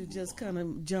going to just kind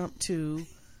of jump to.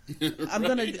 I'm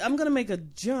gonna make a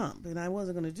jump, and I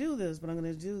wasn't gonna do this, but I'm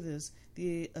gonna do this.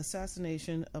 The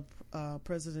assassination of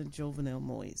President Jovenel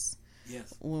Moïse.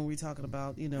 Yes. When we're talking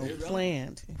about Very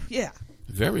planned,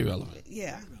 Very relevant.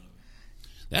 yeah.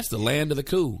 That's the land of the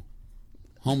coup,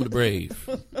 home of the brave.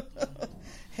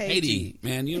 Haiti,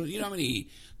 man. You know how many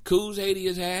coups Haiti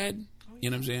has had? You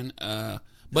know what I'm saying?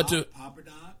 But Papa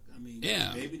Doc,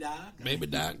 Baby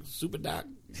Doc, Super Doc.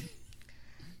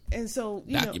 And so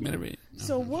documentary.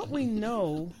 So what we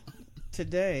know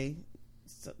today,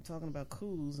 talking about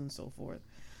coups and so forth,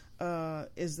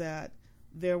 is that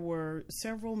there were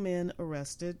several men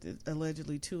arrested,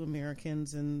 allegedly 2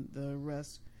 Americans, and the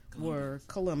rest were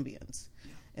Colombians.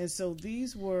 Yeah. And so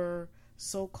these were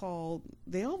so-called,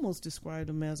 they almost described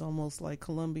them as almost like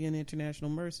Colombian international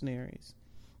mercenaries.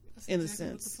 That's In exactly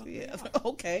a what the sense. fuck Yeah. they are.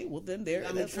 Okay, well then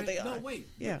that's what they are. No, wait.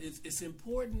 Yeah. It's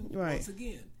important, Right. once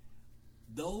again,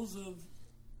 those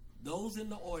in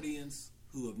the audience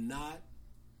who do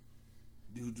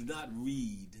not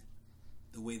read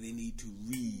the way they need to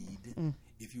read,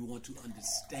 if you want to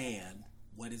understand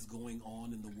what is going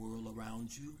on in the world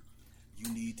around you,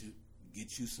 you need to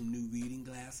get you some new reading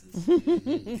glasses.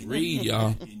 Read,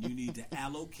 y'all. And you need to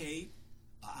allocate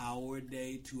an hour a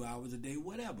day, 2 hours a day,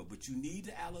 whatever. But you need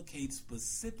to allocate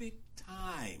specific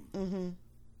time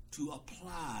to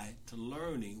apply to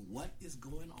learning what is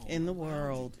going on In the around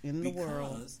world. you. In the Because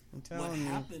world. I'm what telling you.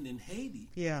 happened in Haiti,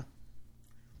 Yeah.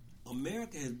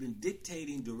 America has been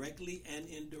dictating directly and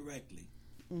indirectly,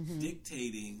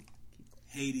 dictating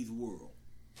Haiti's world.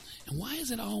 And why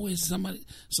is it always some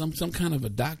kind of a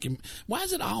document? Why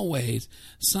is it always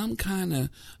some kind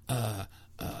of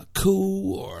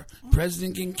coup or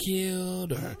president getting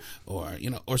killed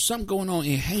or something going on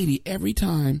in Haiti every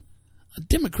time a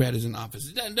Democrat is in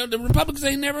office? The Republicans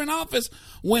ain't never in office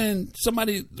when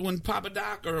Papa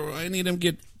Doc or any of them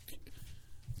get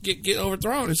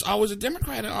overthrown. It's always a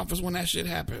Democrat in office when that shit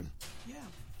happen. Yeah.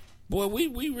 Boy,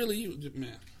 we really,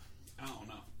 man, I don't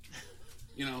know.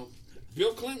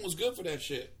 Bill Clinton was good for that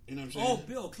shit. You know what I'm saying? Oh,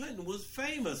 Bill Clinton was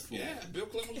famous for Yeah, it. Bill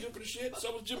Clinton was good for the shit.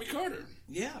 So was Jimmy Carter.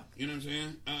 Yeah. You know what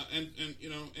I'm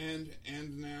saying?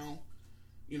 And now,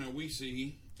 we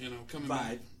see, coming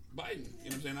back Biden. You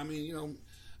know what I'm saying? I mean,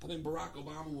 I think Barack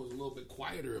Obama was a little bit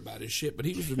quieter about his shit, but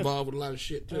he was involved with a lot of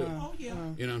shit too. Oh, yeah.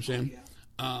 You know what I'm saying?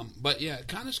 Oh, yeah. But yeah,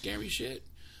 kind of scary shit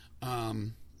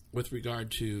with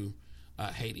regard to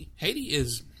Haiti. Haiti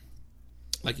is,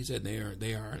 like you said,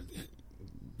 they are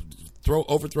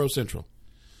overthrow central.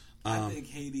 I think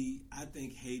Haiti has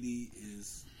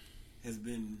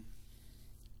been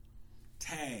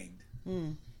tagged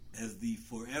as the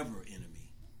forever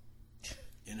enemy,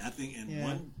 and I think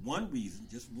one reason,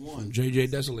 just one, J.J.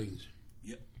 Dessalines.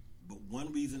 Yeah, but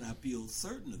one reason I feel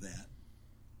certain of that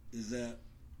is that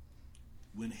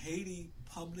when Haiti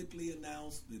publicly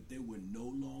announced that they were no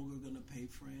longer going to pay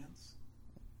France.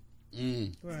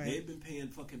 Right. They've been paying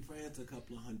fucking France a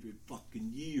couple of hundred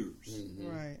fucking years.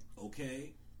 Right.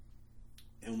 Okay?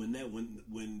 And when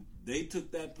they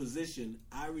took that position,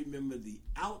 I remember the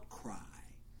outcry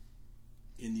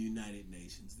in the United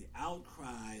Nations, the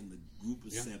outcry in the group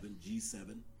of seven,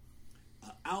 G7,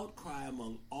 outcry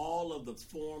among all of the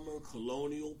former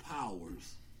colonial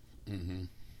powers,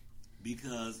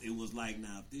 because it was like,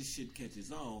 now if this shit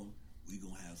catches on, we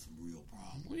gonna have some real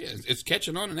problems. Well, yeah, it's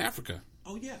catching on in Africa.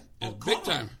 Oh yeah, Big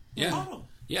time. Yeah,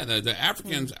 yeah. The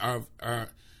Africans are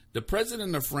the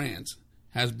president of France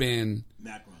has been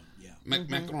Macron. Yeah,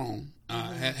 Macron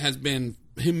has been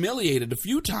humiliated a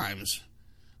few times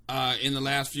in the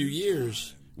last few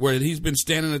years, where he's been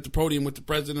standing at the podium with the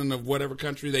president of whatever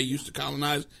country they used to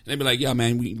colonize, and they be like, "Yeah,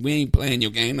 man, we ain't playing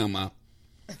your game no more."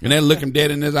 And they look him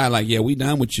dead in his eye like, "Yeah, we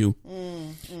done with you."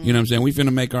 You know what I'm saying? We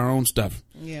finna make our own stuff.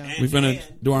 Yeah, we finna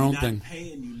do our own thing.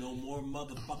 Paying you no more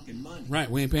motherfucking money. Right,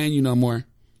 we ain't paying you no more.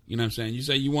 You know what I'm saying? You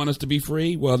say you want us to be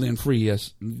free? Well, then free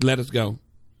us. Let us go.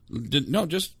 No,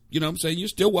 just, you know what I'm saying? You're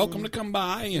still welcome to come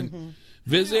by and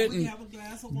visit and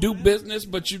do business,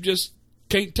 but you just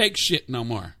can't take shit no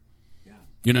more. Yeah.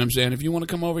 You know what I'm saying? If you want to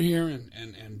come over here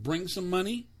and bring some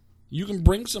money, you can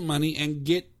bring some money and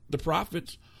get the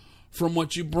profits from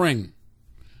what you bring.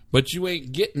 But you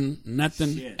ain't getting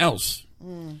nothing else. You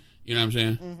know what I'm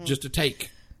saying? Just to take.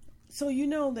 So you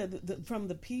know that from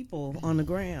the people on the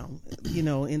ground,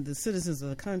 and the citizens of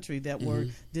the country that were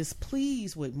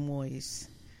displeased with Moise.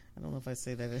 I don't know if I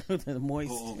say that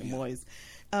Moise.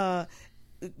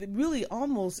 Really,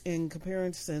 almost in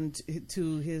comparison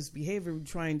to his behavior,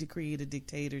 trying to create a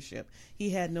dictatorship.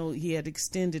 He had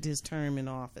extended his term in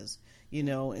office.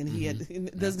 And he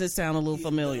had. Doesn't it sound a little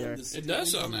familiar? It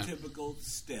does sound that. Typical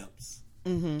steps.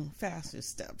 Faster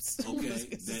steps. Okay,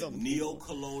 that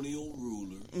neo-colonial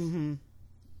ruler,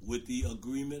 with the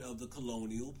agreement of the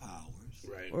colonial powers,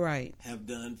 right, have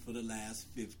done for the last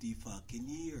 50 fucking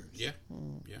years. Yeah,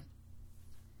 yeah.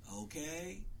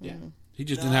 Okay. Yeah. He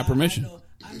just didn't have permission.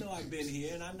 I know I've been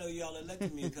here, and I know y'all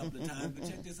elected me a couple of times, but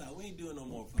check this out. We ain't doing no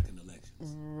more fucking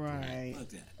elections. Right. Fuck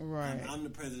that. Right. I'm the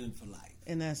president for life.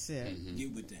 And that's it.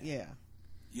 Get with that. Yeah.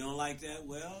 You don't like that?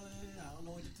 Well, I don't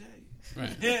know what to tell you.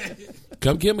 Right.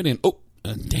 Come get me then. Oh,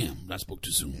 damn! I spoke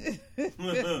too soon. but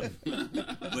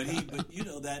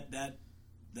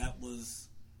that was.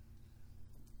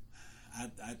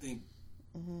 I think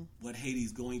what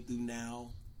Haiti's going through now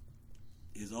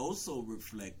is also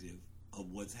reflective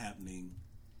of what's happening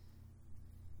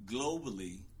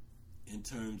globally in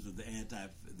terms of the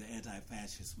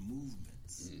anti-fascist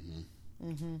movements. Mm-hmm.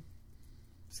 Mm-hmm.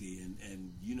 See,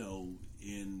 and you know,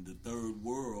 in the third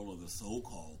world, or the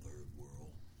so-called third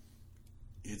world,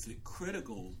 it's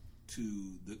critical to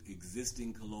the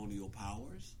existing colonial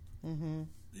powers, Mm-hmm.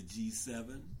 the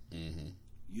G7, Mm-hmm.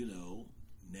 you know,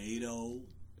 NATO,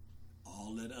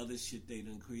 all that other shit they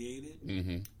done created.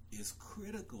 Mm-hmm. It's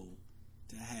critical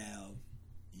to have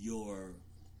your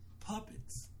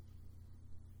puppets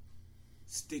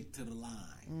stick to the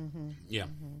line. Mm-hmm. Yeah.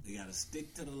 They got to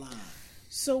stick to the line.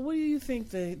 So, what do you think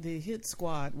the hit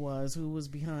squad was? Who was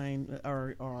behind,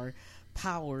 or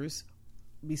powers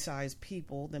besides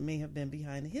people that may have been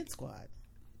behind the hit squad?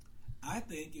 I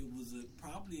think it was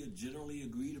probably a generally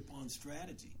agreed upon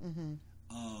strategy. Mm-hmm.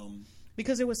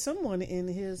 Because there was someone in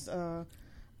his,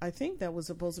 I think that was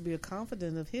supposed to be a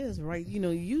confidant of his, right? You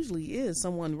know, usually is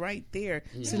someone right there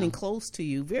sitting close to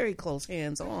you, very close,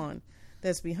 hands on,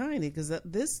 that's behind it. Because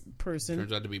this person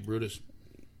Turns out to be Brutus.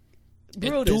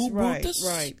 Brutus, right, Brutus?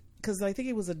 right. Because I think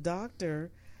he was a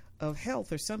doctor of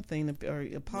health or something, or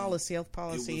a policy, health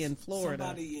policy in Florida.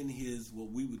 Somebody in his, what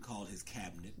we would call his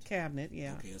cabinet. Cabinet,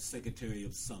 yeah. Okay, a secretary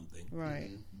of something. Right.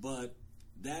 But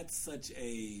that's such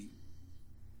a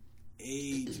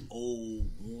age-old,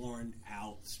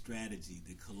 worn-out strategy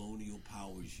that colonial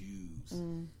powers use.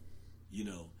 You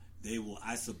know, they will,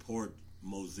 I support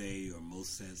Mose or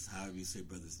Moses, however you say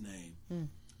brother's name.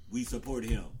 We support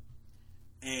him.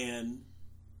 And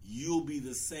you'll be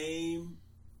the same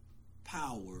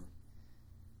power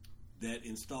that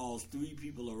installs 3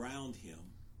 people around him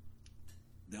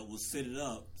that will set it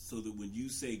up so that when you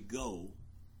say go,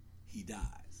 he dies.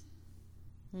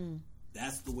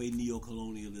 That's the way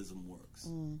neocolonialism works.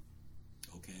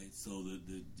 Okay, so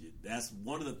that's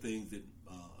one of the things that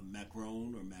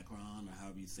Macron, or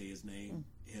however you say his name,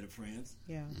 head of France,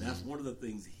 that's one of the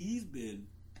things he's been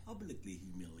publicly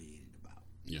humiliated about.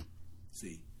 Yeah.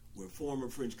 See, where former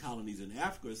French colonies in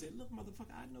Africa say, look,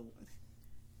 motherfucker, I know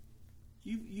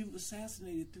you've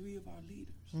assassinated 3 of our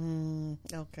leaders.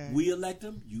 Okay. We elect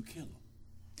them, you kill them.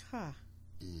 Ha.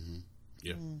 Mm-hmm.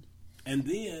 Yeah. And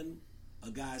then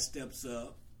a guy steps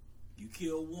up, you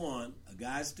kill one, a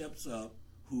guy steps up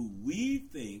who we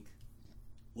think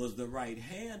was the right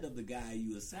hand of the guy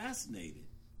you assassinated,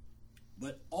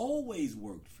 but always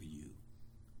worked for you.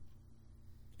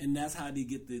 And that's how they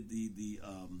get the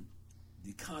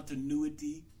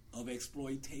continuity of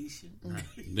exploitation. Right.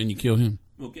 Then you kill him.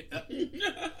 Okay.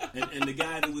 And the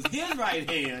guy that was his right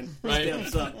hand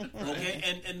steps up.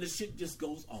 Okay. And the shit just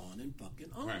goes on and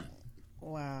fucking on. Right.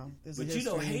 Wow. But you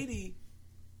know,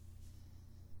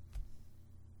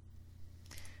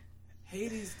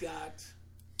 Haiti's got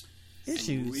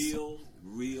issues.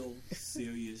 Real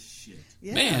serious shit.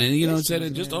 Yeah, Man, and you know what I'm saying?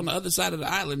 issues, Just man. on the other side of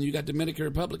the island, you got the Dominican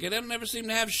Republic, and they don't never seem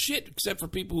to have shit except for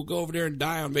people who go over there and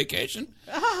die on vacation.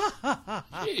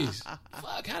 Jeez.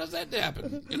 Fuck, how does that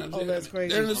happen? You know what I'm saying? That's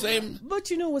crazy. They're in the same... But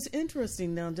you know what's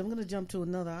interesting now? I'm going to jump to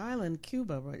another island,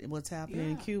 Cuba, right? What's happening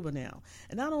in Cuba now.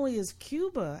 And not only is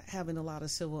Cuba having a lot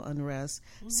of civil unrest,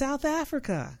 South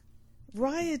Africa,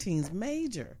 rioting's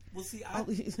major. Well, see,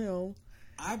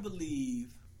 I believe,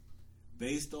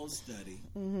 based on study,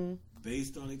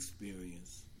 based on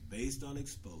experience, based on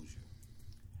exposure,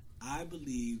 I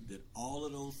believe that all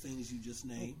of those things you just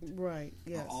named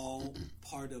are all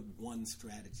part of one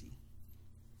strategy.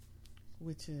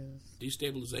 Which is?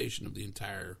 Destabilization of the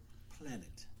entire...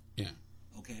 planet. Yeah.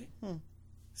 Okay?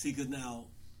 See, because now,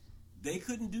 they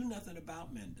couldn't do nothing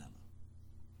about Mandela.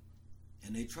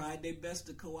 And they tried their best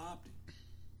to co-opt it.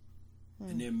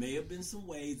 And there may have been some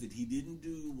ways that he didn't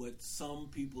do what some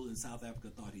people in South Africa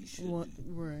thought he should do.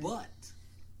 Right. But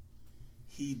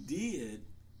he did,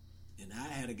 and I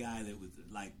had a guy that was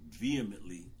like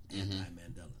vehemently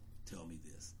anti-Mandela tell me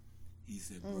this. He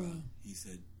said, bruh, he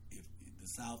said, if the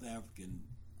South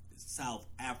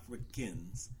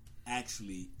Africans,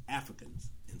 actually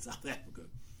Africans in South Africa,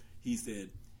 he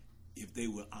said, if they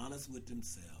were honest with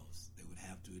themselves, they would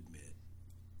have to admit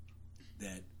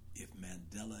that if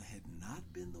Mandela had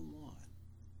not been the one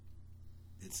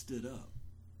that stood up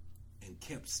and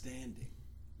kept standing,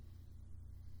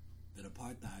 that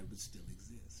apartheid would still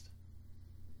exist.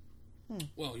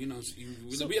 Well, you know,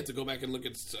 we have to go back and look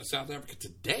at South Africa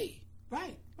today.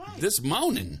 Right. This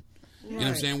morning. You know what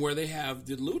I'm saying? Where they have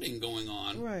the looting going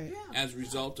on as a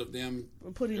result of them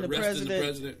putting arresting the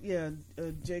president. Yeah,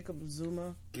 Jacob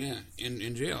Zuma. Yeah,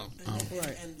 in jail.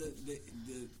 And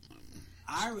the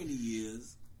irony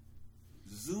is,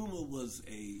 Zuma was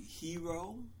a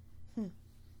hero.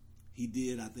 He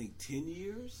did, I think, 10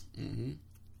 years on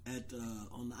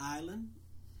the island.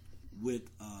 with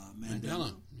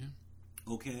Mandela. Yeah.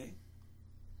 Okay,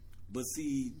 but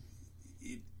see,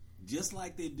 just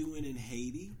like they're doing in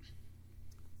Haiti,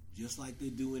 just like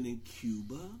they're doing in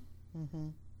Cuba,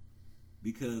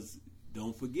 because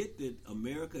don't forget that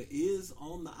America is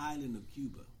on the island of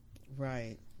Cuba.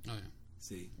 Right. Oh, yeah.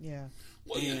 See? Yeah.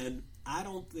 Well, and I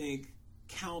don't think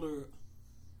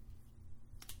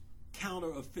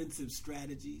counter-offensive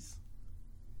strategies,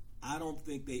 I don't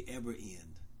think they ever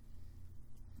end.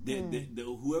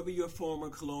 Whoever your former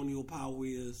colonial power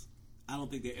is, I don't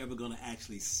think they're ever going to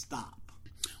actually stop.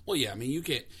 Well, yeah, I mean, you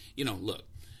can't, look,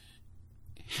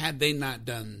 had they not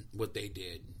done what they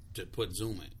did to put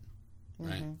Zuma in,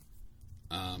 right?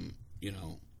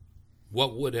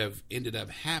 What would have ended up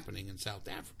happening in South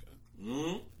Africa?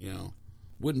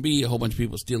 Wouldn't be a whole bunch of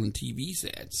people stealing TV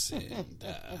sets and,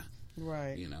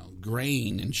 right.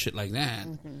 Grain and shit like that.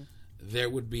 There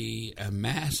would be a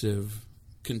massive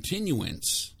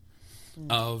continuance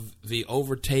of the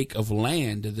overtake of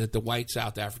land that the white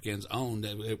South Africans owned,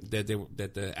 that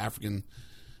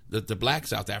the black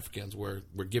South Africans were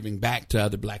giving back to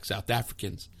other black South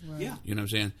Africans. Right. Yeah. You know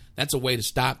what I'm saying? That's a way to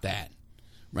stop that,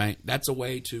 right? That's a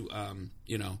way to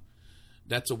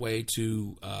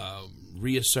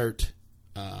reassert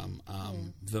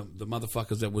the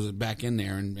motherfuckers that was back in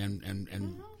there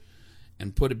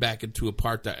and put it back into an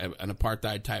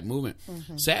apartheid type movement.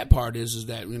 Sad part is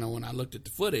that when I looked at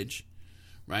the footage,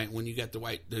 right, when you got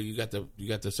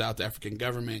the South African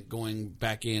government going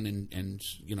back in and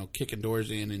kicking doors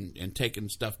in and taking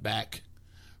stuff back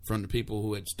from the people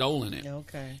who had stolen it.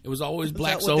 Okay. It was always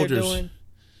black what they're soldiers. doing?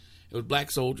 It was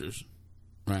black soldiers,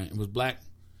 right? It was black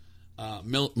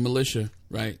militia,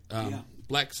 right?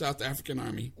 Black South African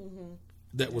army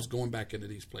that was going back into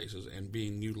these places and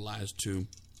being utilized to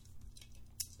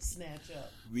snatch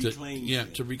up,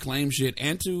 to reclaim shit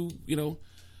and to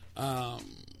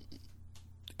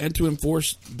and to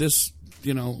enforce this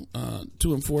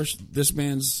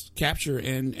man's capture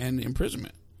and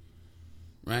imprisonment,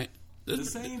 right? The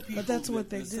same people, but that's what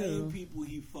they do. The same people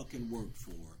he fucking worked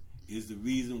for is the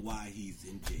reason why he's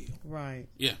in jail. Right.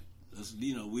 Yeah.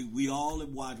 We all have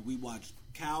watched. We watched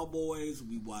cowboys.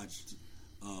 We watched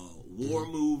war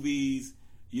movies.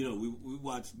 We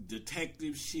watched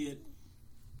detective shit.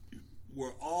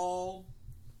 We're all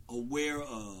aware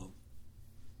of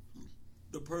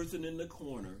the person in the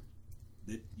corner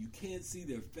that you can't see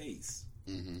their face,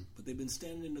 but they've been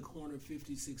standing in the corner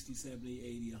 50, 60, 70,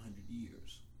 80, 100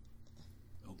 years.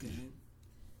 Okay?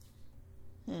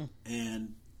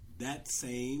 And that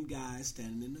same guy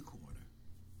standing in the corner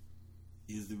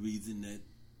is the reason that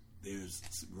there's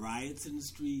riots in the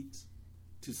streets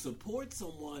to support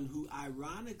someone who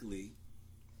ironically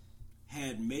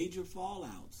had major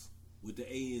fallouts with the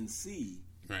ANC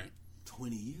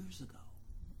 20 years ago.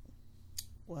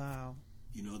 Wow.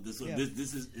 This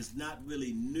is, it's not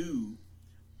really new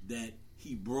that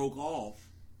he broke off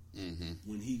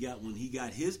when he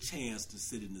got his chance to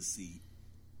sit in the seat.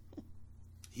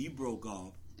 He broke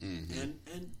off,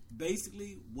 and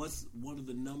basically what's one of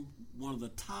the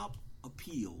top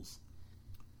appeals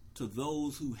to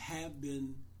those who have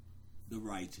been the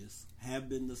righteous, have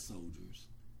been the soldiers,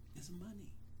 is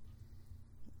money.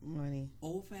 Money.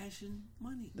 Old-fashioned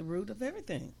money. The root of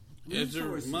everything. It's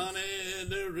money,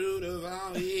 the root of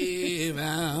all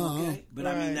evil. Okay, but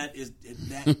I mean that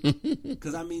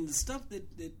because I mean the stuff that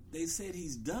they said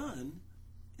he's done,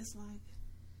 it's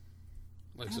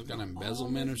like some kind of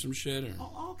embezzlement or some shit, or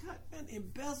all kind of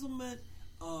embezzlement,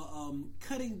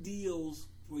 cutting deals,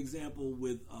 for example,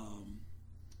 with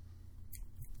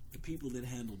the people that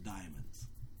handle diamonds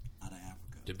out of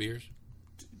Africa. De Beers.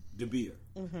 De Beer.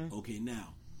 Okay,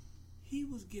 now he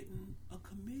was getting a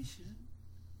commission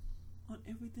on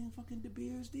everything fucking De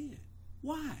Beers did.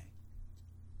 Why?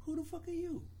 Who the fuck are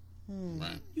you?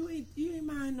 Right. You ain't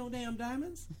buying no damn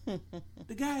diamonds.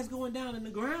 The guy's going down in the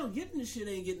ground getting the shit,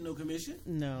 ain't getting no commission.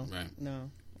 No. Right. No.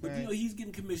 But he's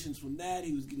getting commissions from that.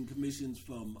 He was getting commissions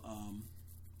from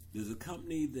there's a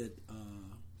company that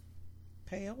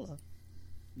Payola.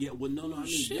 Yeah, well, no, I mean,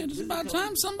 shit, it's about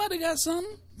time somebody got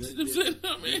something.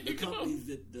 The companies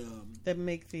that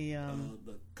make the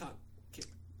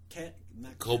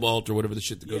Cobalt or whatever the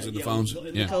shit that goes in the phones.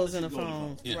 Goes in the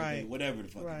phone, right? Whatever the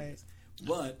fuck it is.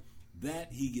 But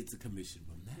that he gets a commission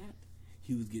from that.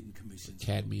 He was getting commissions,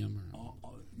 cadmium,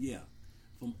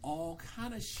 from all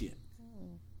kind of shit.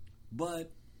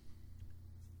 But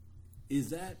is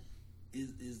that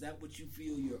what you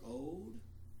feel you're owed?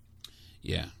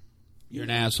 Yeah. You're an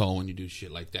asshole when you do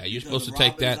shit like that. You're supposed to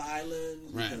take that, Island,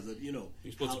 right?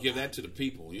 You're supposed to give that to the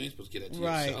people. You ain't supposed to give that to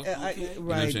yourself. Okay.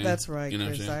 Right, that's right, you know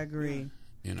Chris. I agree.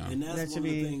 You know, and that's one of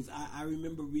the things. I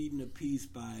remember reading a piece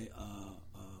by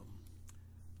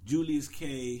Julius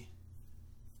K.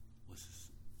 What's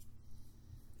his?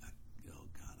 Oh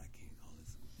God, I can't call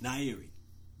this. Nyeri.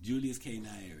 Julius K.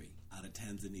 Nyeri out of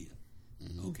Tanzania.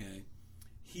 Mm-hmm. Okay,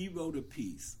 he wrote a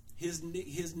piece. His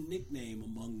nickname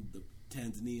among the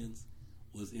Tanzanians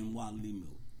was Mwalimu,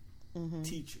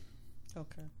 teacher.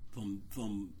 Okay.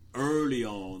 From early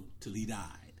on till he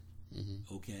died.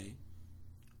 Mm-hmm. Okay,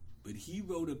 but he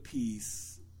wrote a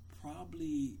piece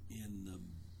probably in the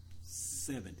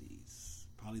 70s,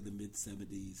 probably the mid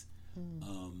 70s,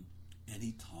 and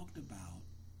he talked about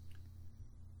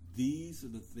these are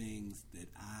the things that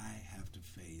I have to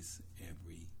face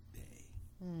every day.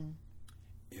 Mm.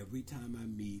 Every time I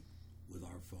meet with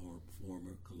our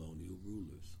former colonial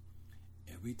rulers,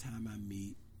 every time I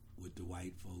meet with the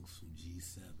white folks from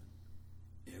G7,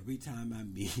 every time I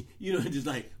meet, just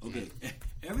like, okay,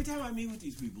 every time I meet with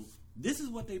these people, this is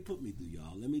what they put me through,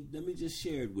 y'all. Let me just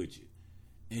share it with you.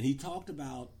 And he talked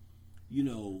about,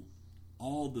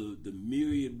 all the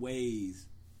myriad ways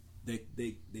that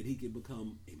he could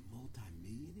become a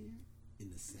multimillionaire in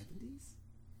the 70s.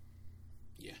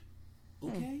 Yeah.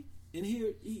 Okay. And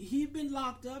here he'd been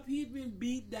locked up, he'd been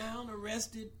beat down,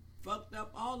 arrested, fucked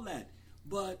up, all that.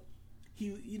 But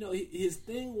his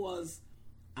thing was,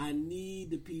 I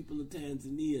need the people of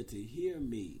Tanzania to hear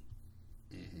me.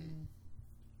 Mm-hmm.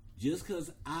 Just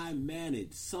because I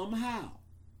somehow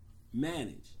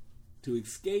managed to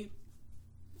escape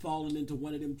falling into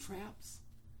one of them traps,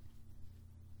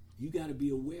 you got to be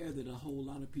aware that a whole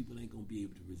lot of people ain't going to be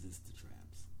able to resist the traps.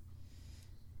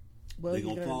 Well, they're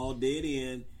going to fall dead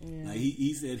in. Yeah. Like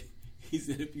he said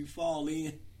if you fall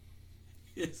in,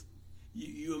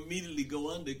 you immediately go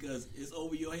under because it's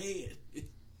over your head.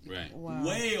 Right. Wow.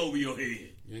 Way over your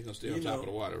head. You ain't going to stay on top of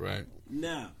the water, right?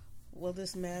 Now. Well,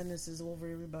 this madness is over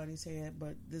everybody's head,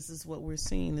 but this is what we're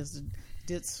seeing is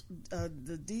the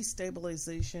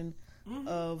destabilization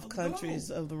of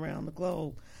countries around the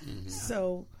globe. Mm-hmm.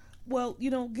 So, well,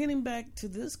 getting back to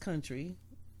this country,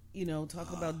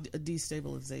 talk about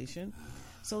destabilization.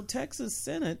 So Texas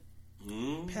Senate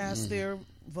passed their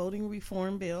voting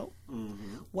reform bill,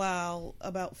 while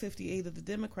about 58 of the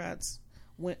Democrats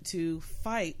went to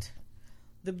fight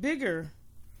the bigger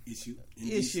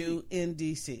issue in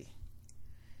D.C.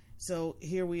 So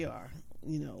here we are,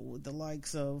 with the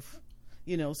likes of,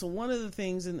 so one of the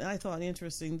things, and I thought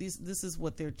interesting, this is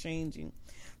what they're changing.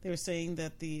 They're saying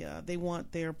that they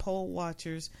want their poll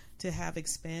watchers to have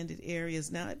expanded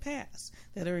areas. Now it passed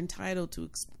that are entitled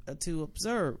to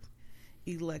observe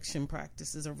election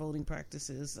practices or voting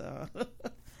practices.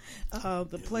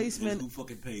 The placement. Who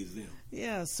fucking pays them?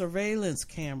 Yeah, surveillance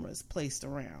cameras placed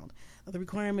around. The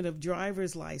requirement of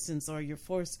driver's license or your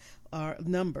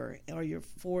number or your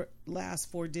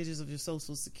last four digits of your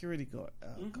social security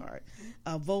card.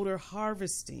 Voter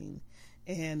harvesting.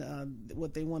 And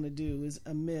what they want to do is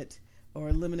omit or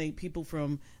eliminate people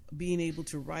from being able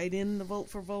to write in the vote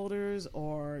for voters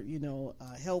or,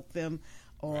 help them.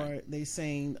 Or right. They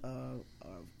saying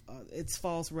it's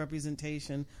false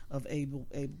representation of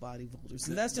able-bodied voters.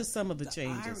 And that's just some of the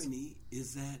changes. The irony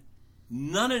is that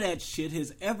none of that shit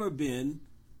has ever been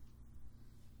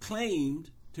claimed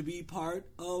to be part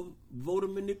of voter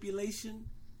manipulation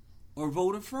or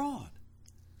voter fraud.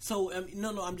 So,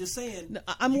 no, I'm just saying. No,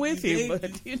 I'm with you,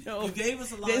 but, you gave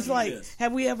us a laundry list.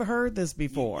 Have we ever heard this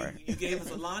before? You gave us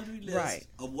a laundry list right.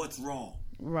 of what's wrong.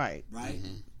 Right. Right?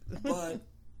 Mm-hmm. But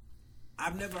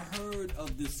I've never heard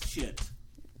of this shit.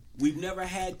 We've never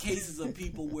had cases of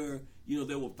people where,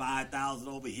 there were 5,000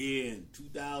 over here and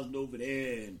 2,000 over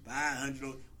there and 500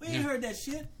 over. We ain't heard that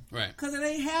shit. Right. Because it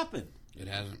ain't happened. It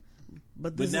hasn't.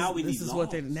 But now we need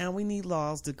laws. Now we need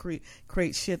laws to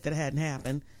create shit that hadn't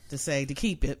happened to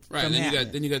keep it right. From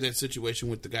Then you got that situation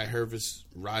with the guy Hervis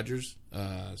Rogers,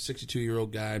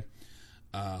 62-year-old guy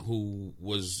who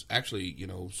was actually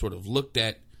sort of looked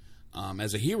at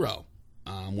as a hero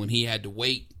when he had to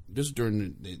wait. This was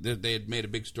during they had made a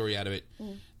big story out of it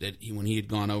that when he had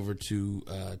gone over to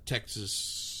Texas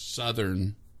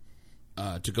Southern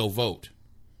to go vote,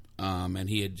 and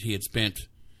he had spent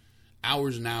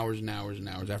hours and hours and hours and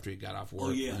hours after he got off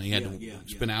work, and he had to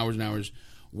spend hours and hours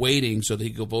waiting so that he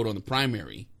could go vote on the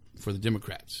primary for the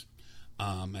Democrats.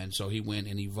 And so he went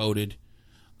and he voted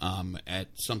at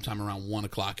sometime around 1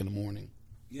 o'clock in the morning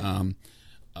on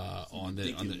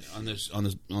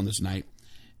this night.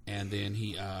 And then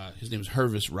his name was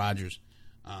Hervis Rogers.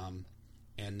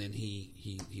 And then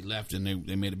he left, and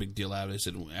they made a big deal out of it. They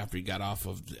said after he got out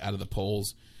of the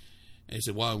polls, and he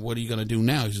said, "Well, what are you going to do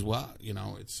now?" He says, "Well,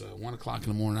 it's 1 o'clock in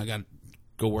the morning. I got to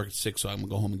go work at 6, so I'm going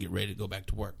to go home and get ready to go back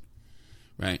to work."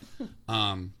 right?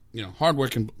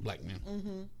 Hardworking black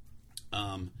men.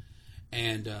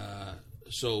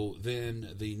 So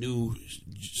then the new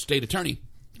state attorney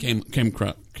came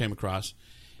across,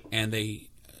 and they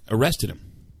arrested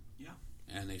him. Yeah.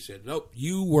 And they said, nope,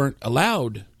 you weren't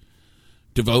allowed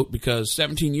to vote because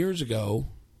 17 years ago,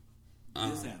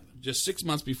 This happened. just 6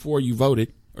 months before you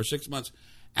voted, or 6 months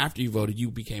after you voted,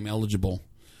 you became eligible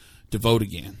to vote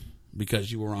again because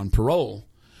you were on parole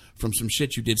from some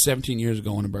shit you did 17 years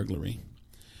ago in a burglary,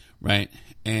 right?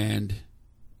 And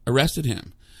arrested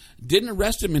him. Didn't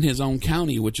arrest him in his own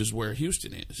county, which is where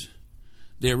Houston is.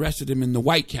 They arrested him in the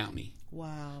white county.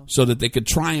 Wow. So that they could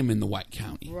try him in the white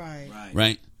county. Right.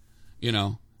 Right?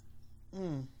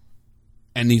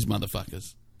 And these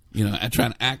motherfuckers, are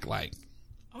trying to act like,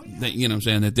 that, what I'm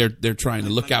saying, that they're trying to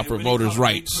look out for voters'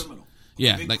 rights.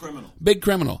 Big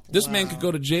criminal. This man could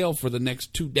go to jail for the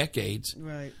next 2 decades.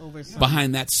 Right. Over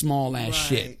behind that small ass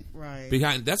shit. Right.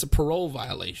 That's a parole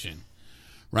violation.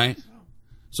 Right?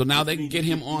 So now they can get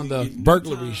him on the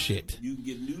burglary shit. You can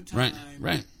get new time.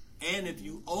 Right. And if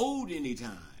you owed any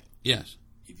time. Yes.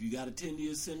 If you got a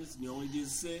 10-year sentence and you only did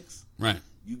 6. Right.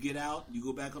 You get out, you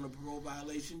go back on a parole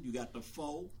violation, you got the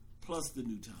 4 plus the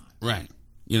new time. Right.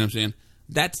 You know what I'm saying?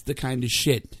 That's the kind of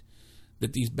shit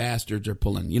that these bastards are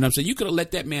pulling. You know what I'm saying? You could have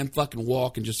let that man fucking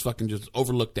walk and just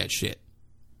overlook that shit.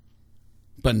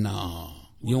 But no.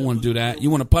 You don't want to do that. You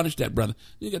want to punish that brother.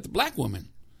 You got the black woman.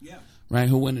 Yeah. Right,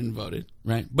 who went and voted,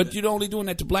 right? But you're only doing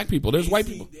that to black people. There's white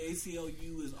people. The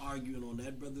ACLU is arguing on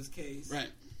that brother's case. Right.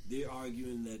 They're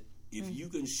arguing that if you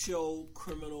can show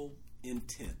criminal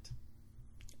intent,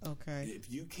 okay, if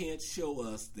you can't show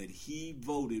us that he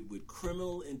voted with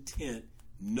criminal intent,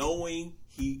 knowing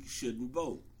he shouldn't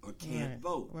vote or can't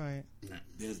vote, right,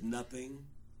 there's nothing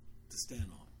to stand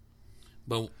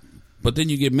on. But then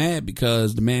you get mad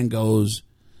because the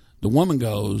woman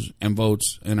goes and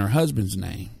votes in her husband's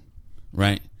name.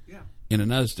 Right? Yeah. In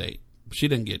another state. She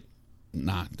didn't get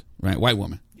knocked. Right? White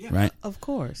woman. Yeah. Right? Of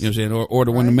course. You know what I'm saying? Or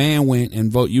when the man went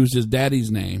and used his daddy's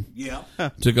name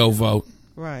to go vote.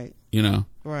 Right.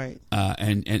 Right.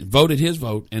 And voted his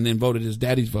vote and then voted his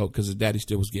daddy's vote because his daddy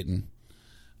still was getting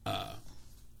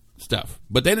stuff.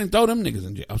 But they didn't throw them niggas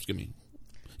in jail. Oh, excuse me.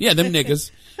 Yeah, them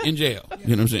niggas in jail.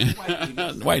 You know what I'm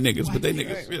saying? White niggas, but they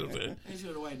niggas. You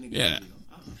know what I'm saying? Yeah.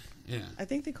 Yeah. I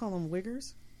think they call them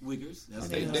wiggers. Wiggers. That's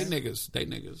they niggas. They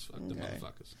niggas. Fuck the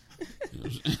motherfuckers. You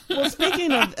know well,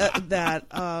 speaking of that,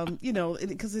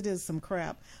 because it is some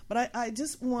crap, but I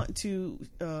just want to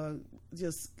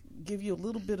just give you a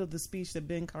little bit of the speech that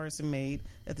Ben Carson made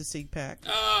at the CPAC.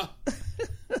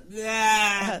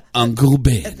 Uncle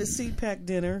Ben. At the CPAC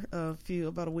dinner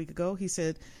about a week ago, he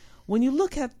said, when you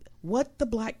look at what the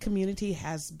black community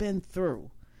has been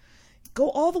through, go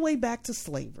all the way back to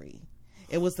slavery.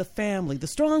 It was the family, the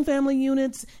strong family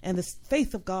units, and the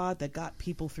faith of God that got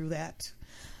people through that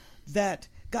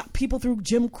got people through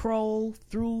Jim Crow,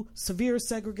 through severe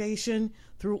segregation,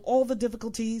 through all the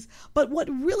difficulties. But what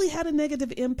really had a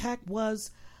negative impact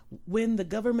was when the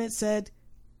government said,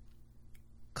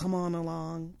 came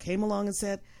along and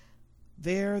said,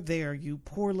 there, you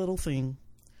poor little thing.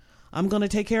 I'm going to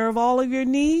take care of all of your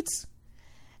needs,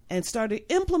 and started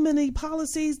implementing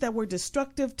policies that were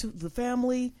destructive to the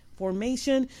family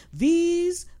formation.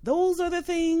 Those are the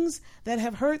things that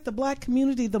have hurt the black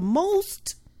community the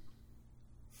most.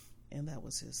 And that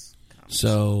was his comment.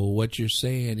 So what you're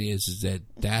saying is that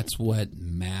that's what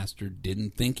Master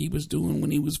didn't think he was doing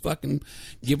when he was fucking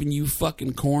giving you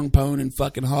fucking corn pone and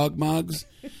fucking hog mugs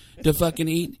to fucking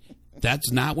eat?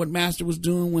 That's not what Master was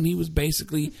doing when he was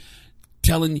basically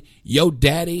telling your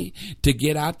daddy to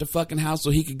get out the fucking house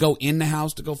so he could go in the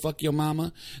house to go fuck your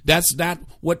mama? That's not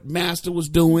what Master was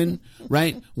doing,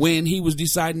 right? When he was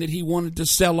deciding that he wanted to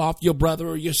sell off your brother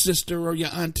or your sister or your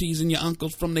aunties and your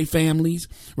uncles from their families,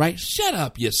 right? Shut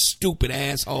up, you stupid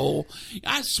asshole.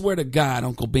 I swear to God,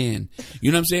 Uncle Ben.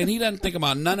 You know what I'm saying? He doesn't think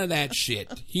about none of that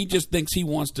shit. He just thinks he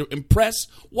wants to impress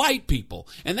white people.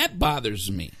 And that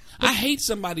bothers me. I hate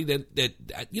somebody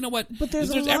that you know what? But if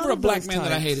there's ever a black man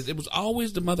that I hated, it was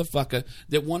always the motherfucker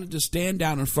that wanted to stand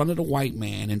down in front of the white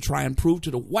man and try and prove to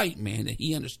the white man that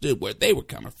he understood where they were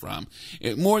coming from,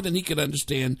 more than he could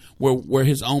understand where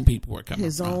his own people were coming from.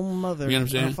 His own mother, you know what I'm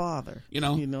saying? Her father. You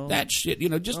know that shit.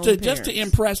 Just parents. to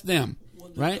impress them,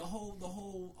 well, right?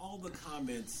 All the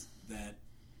comments that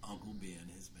Uncle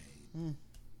Ben has made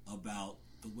about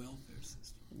the welfare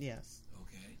system. Yes.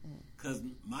 Okay. Because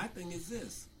my thing is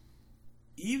this.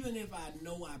 Even if I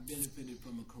know I benefited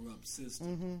from a corrupt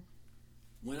system,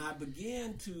 when I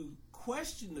began to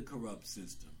question the corrupt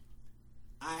system,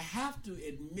 I have to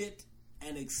admit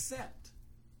and accept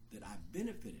that I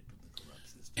benefited from the corrupt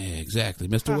system. Exactly.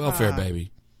 Mr. Welfare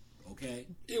Baby. Okay?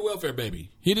 He a welfare baby.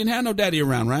 He didn't have no daddy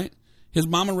around, right? His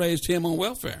mama raised him on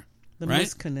welfare. The right?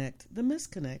 misconnect. The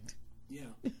misconnect.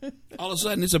 Yeah. All of a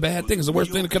sudden, it's a bad thing. It's the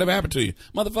worst thing that could have happened to you.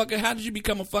 Motherfucker, how did you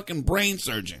become a fucking brain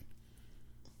surgeon?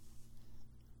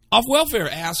 Off welfare,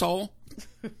 asshole.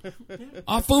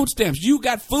 Off food stamps. You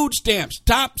got food stamps.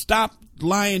 Stop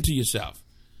lying to yourself.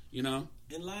 You know?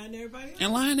 And lying to everybody else.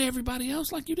 And lying to everybody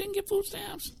else like you didn't get food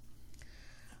stamps.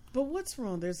 But what's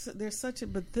wrong? There's such a.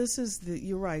 But this is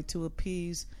you're right, to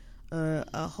appease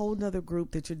a whole nother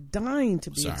group that you're dying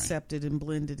to be accepted and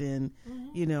blended in.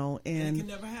 You know, and it can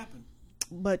never happen.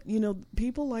 But you know,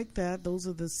 people like that. Those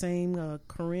are the same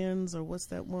Koreans, or what's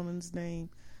that woman's name?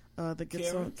 That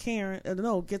gets Karen? on Karen.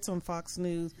 No, gets on Fox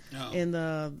News. Oh. And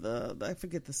the I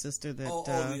forget the sister that.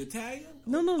 The Italian?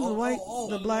 No, the white,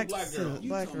 the black girl.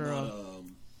 black girl.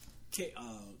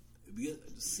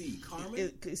 C.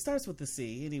 Carmen. It starts with the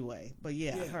C anyway. But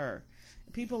yeah, her.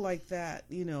 People like that,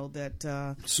 you know,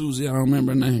 that. Susie, I don't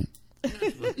remember her name.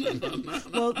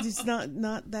 Well, it's not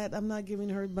that I'm not giving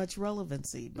her much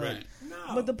relevancy, but Right.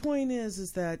 No. but the point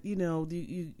is that you know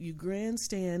you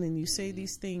grandstand and you say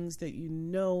these things that you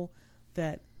know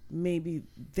that maybe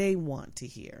they want to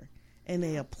hear, and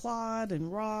they applaud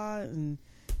and rah and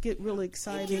get really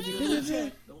excited.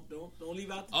 Don't leave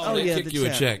out the Oh, they kick the you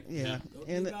a check. Yeah,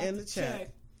 and the check.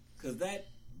 Because that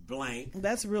blank,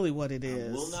 That's really what it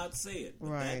is. I will not say it, but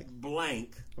Right. that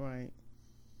blank, Right.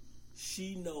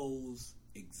 she knows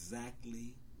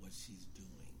exactly what she's doing.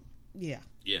 Yeah.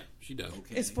 Yeah, she does.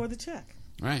 Okay? It's for the check.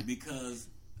 Right. Because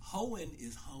hoeing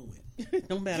is hoeing.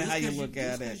 No matter how you look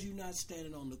at Just it. because you're not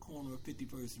standing on the corner of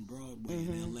 51st and Broadway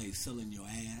in L.A. selling your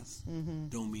ass,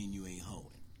 don't mean you ain't hoeing.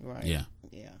 Right. Yeah.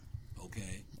 Yeah.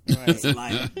 Okay? Right. It's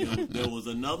like there was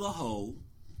another hoe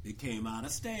that came out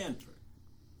of Stanford.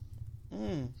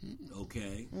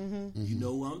 Okay? You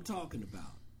know what I'm talking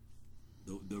about.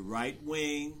 The right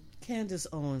wing. Candace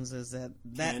Owens is that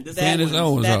Candace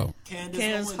Owens.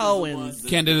 Candace Owens.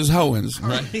 Candace Owens.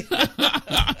 Right.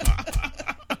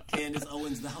 Candace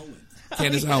Owens the Owens.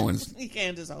 Candace Owens.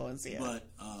 Candace Owens, yeah. But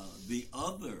the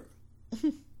other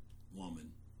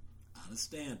woman out of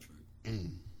Stanford,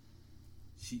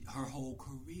 her whole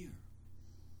career.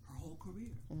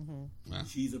 Wow.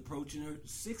 She's approaching her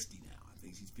 60 now. I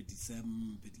think she's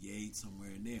 57, 58,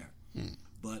 somewhere in there.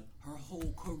 But her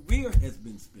whole career has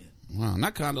been spent. Wow,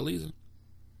 not Condoleezza.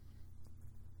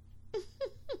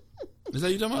 Is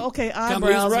that you talking about? Okay,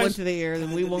 eyebrows went to the air,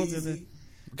 and we won't do Condoleezza. the.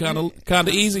 Kind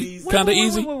of easy. Wait, Kind of wait,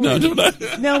 easy. wait, No, wait. do not.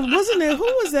 Now, wasn't there? Who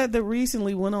was that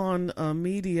recently went on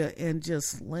media and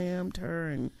just slammed her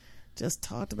and just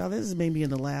talked about this? Is maybe in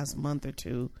the last month or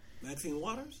two. Maxine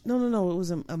Waters? No. It was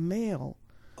a male.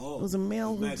 Oh, It was a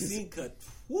male who Maxine cut.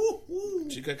 Woo.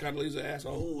 She cut Condoleezza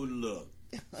asshole. Oh, look.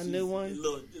 A new one?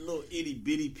 Little itty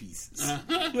bitty pieces.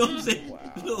 You know what I'm saying?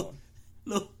 Wow.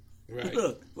 Look,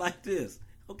 like this.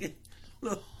 Okay,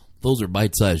 look. Those are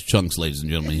bite-sized chunks, ladies and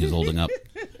gentlemen. He's holding up.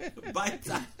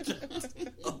 Bite-sized chunks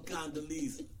of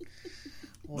Condoleezza.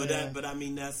 Wow. But I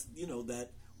mean, that's,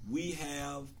 that we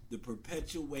have the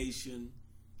perpetuation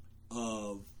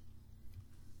of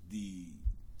the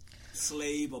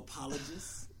slave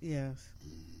apologists. Yes.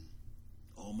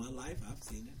 All my life, I've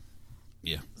seen it.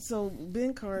 Yeah. So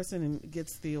Ben Carson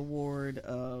gets the award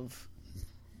of.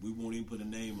 We won't even put a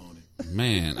name on it.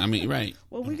 Man, I mean, right.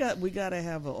 Well, we got to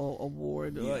have an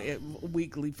award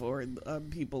weekly for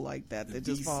people like that The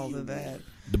just BC fall to award. that.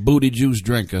 The booty juice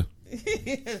drinker.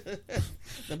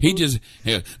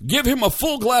 Here, give him a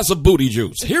full glass of booty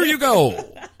juice. Here you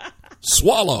go.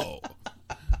 Swallow.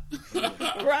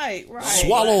 Right.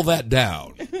 Swallow that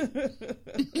down.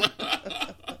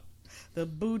 The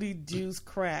booty juice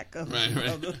crack of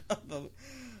the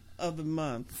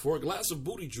month. For a glass of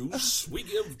booty juice, we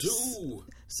give two.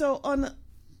 So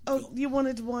you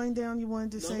wanted to wind down. You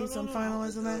wanted to say some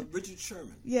finalizing on that. Richard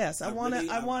Sherman. Yes, I was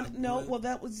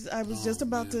just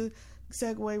about to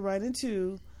segue right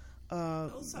into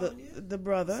the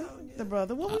brother. Sonia. The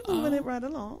brother. Well, we're moving it right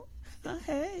along.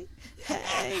 Hey.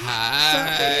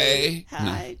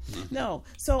 Hi. No.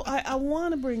 So I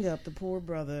want to bring up the poor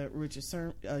brother, Richard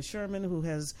Sherman, who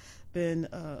has been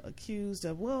accused,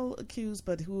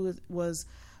 but who was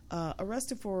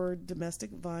arrested for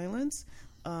domestic violence,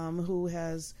 who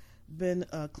has been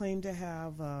claimed to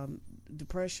have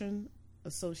depression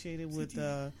associated with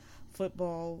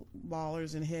football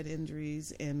ballers and head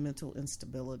injuries and mental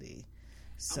instability.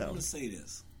 So I want to say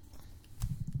this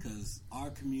because our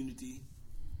community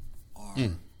are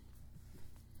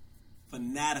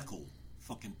fanatical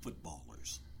fucking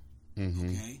footballers.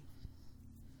 Okay?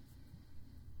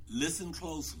 Listen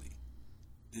closely.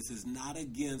 This is not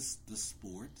against the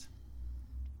sport.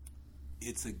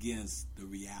 It's against the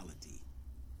reality.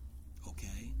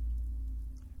 Okay?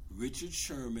 Richard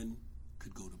Sherman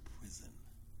could go to prison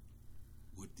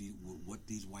with what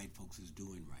these white folks is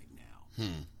doing right now.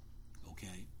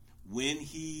 Okay? When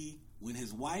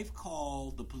his wife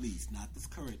called the police, not this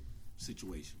current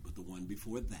situation, but the one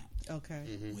before that. Okay.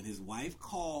 When his wife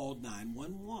called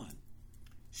 911,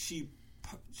 she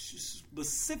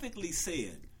specifically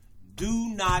said, "Do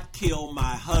not kill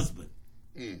my husband."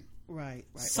 Right.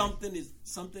 Something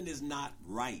is not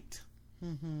right.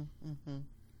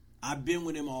 I've been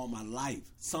with him all my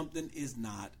life. Something is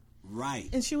not right.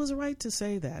 And she was right to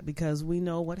say that, because we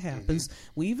know what happens.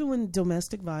 We even when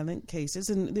domestic violent cases,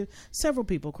 and there are several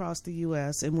people across the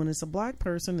U.S., and when it's a black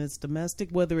person, it's domestic,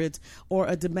 whether it's or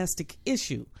a domestic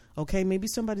issue. Okay, maybe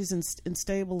somebody's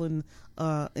unstable in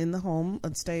the home,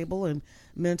 unstable and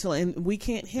mental, and we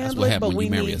can't handle it, but we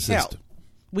need help.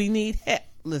 We need help.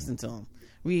 Listen to them.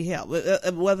 We help.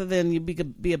 Whether then you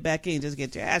be a back end, just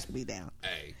get your ass beat down.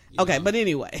 Hey. Okay, but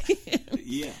anyway.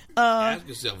 Yeah. Ask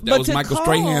yourself, that was Michael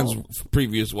Strahan's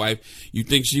previous wife. You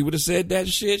think she would have said that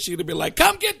shit? She'd have been like,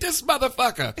 "Come get this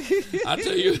motherfucker." I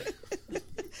tell you.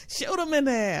 Shoot him in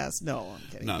the ass. No, I'm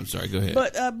kidding. No, I'm sorry. Go ahead.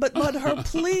 But her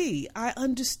plea, I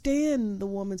understand the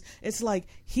woman's. It's like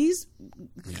he's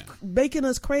making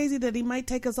us crazy that he might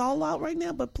take us all out right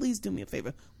now. But please do me a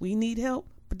favor. We need help,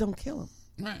 but don't kill him.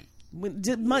 Right.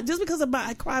 Just because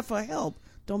I cry for help,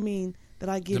 don't mean that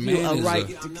I give you a right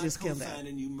to just kill that. I'm not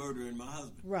co-signing you murdering my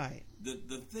husband. Right.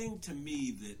 The thing to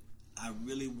me that I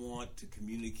really want to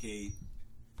communicate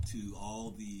to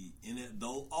all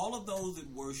of those that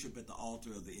worship at the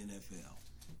altar of the NFL,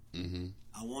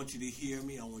 I want you to hear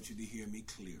me. I want you to hear me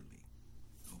clearly.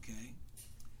 Okay?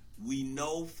 We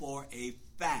know for a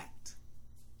fact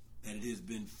that it has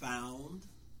been found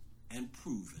and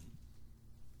proven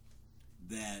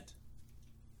that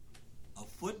a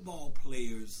football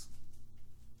player's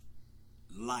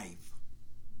life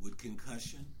with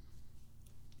concussion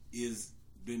is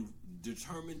been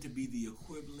determined to be the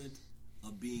equivalent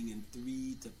of being in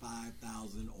 3,000 to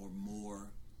 5,000 or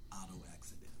more auto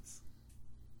accidents.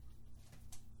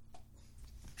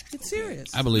 It's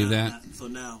serious. I believe that. So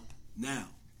now,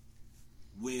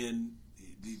 when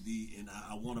and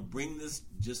I want to bring this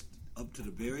just up to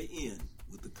the very end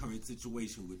with the current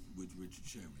situation with Richard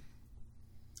Sherman.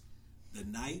 The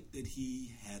night that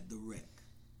he had the wreck,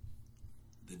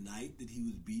 the night that he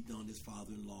was beaten on his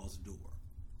father-in-law's door,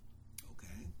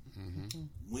 okay?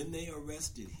 When they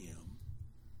arrested him,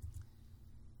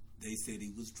 they said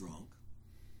he was drunk,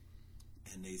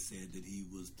 and they said that he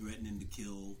was threatening to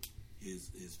kill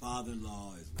his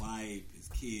father-in-law, his wife, his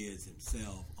kids,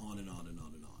 himself, on and on and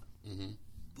on and on.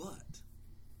 But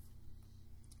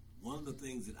one of the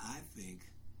things that I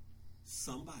think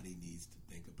somebody needs to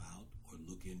think about or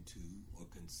look into or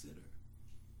consider,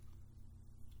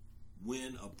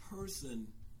 when a person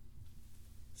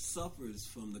suffers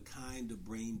from the kind of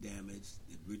brain damage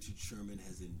that Richard Sherman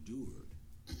has endured.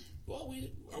 Well,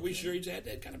 are we sure he's had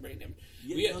that kind of brain damage?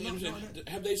 Yeah,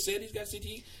 have they said he's got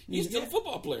CTE? He's still a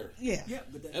football player. Yeah.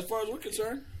 But as far as we're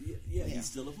concerned. Yeah, he's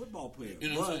still a football player.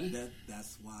 You know but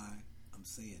that's why I'm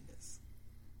saying this.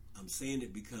 I'm saying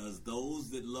it because those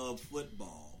that love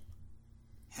football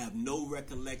have no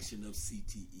recollection of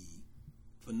CTE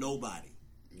for nobody.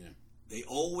 Yeah. They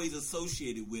always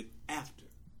associate it with after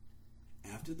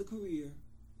the career,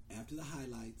 after the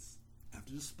highlights,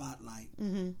 after the spotlight.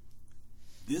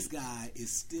 This guy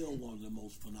is still one of the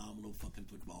most phenomenal fucking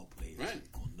football players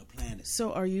on the planet.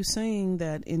 So are you saying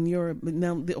that in your,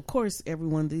 now of course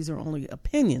everyone, these are only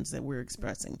opinions that we're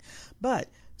expressing, but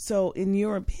so in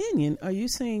your opinion, are you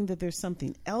saying that there's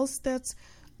something else that's...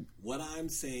 What I'm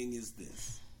saying is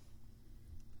this.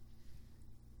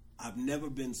 I've never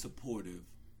been supportive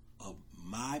of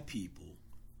my people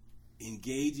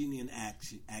engaging in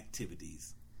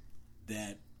activities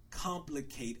that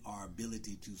complicate our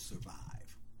ability to survive.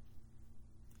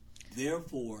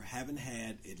 Therefore, having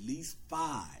had at least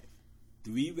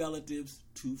 3 relatives,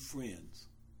 2 friends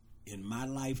in my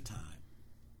lifetime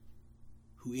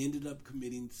who ended up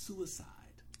committing suicide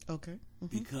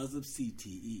because of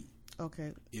CTE.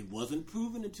 Okay. It wasn't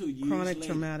proven until years Chronic later.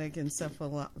 traumatic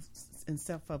encephalopathy.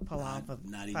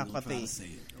 Not even going to try to say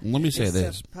it. Let me say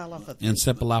this.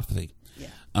 Encephalopathy. Yeah.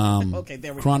 Okay,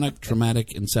 there we go. Chronic traumatic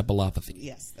encephalopathy.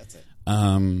 Yes, that's it.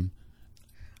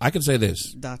 I can say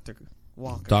this. Dr.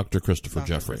 Walker. Dr. Christopher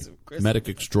Jeffrey, medic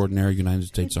extraordinary, United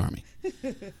States Army.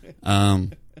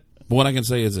 But what I can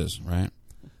say is this, right?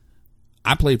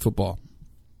 I played football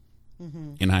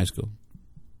in high school.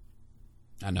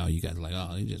 I know you guys are like,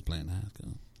 oh, he's just playing high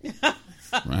school.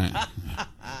 Right.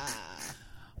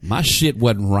 My shit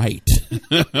wasn't right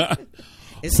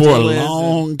It for a still isn't.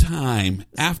 long time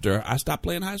after I stopped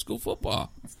playing high school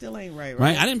football. Still ain't right.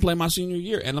 Right? I didn't play my senior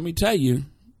year. And let me tell you,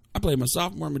 I played my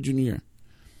sophomore and my junior year.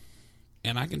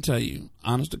 And I can tell you,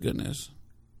 honest to goodness,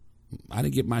 I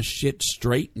didn't get my shit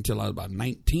straight until I was about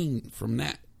 19 from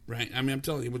that. Right? I mean, I'm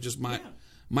telling you, it was just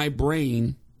my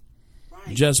brain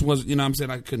just was, you know what I'm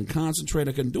saying? I couldn't concentrate.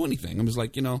 I couldn't do anything. It was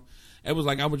like, you know, it was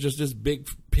like I was just this big,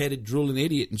 petted, drooling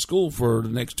idiot in school for the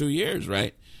next 2 years,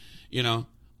 right? You know?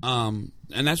 And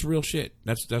that's real shit.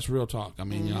 That's real talk. I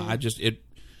mean, you know,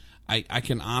 I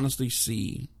can honestly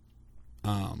see, you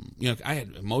know, I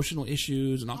had emotional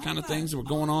issues and all kind of things that were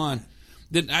going on.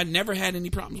 That I never had any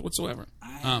problems whatsoever. I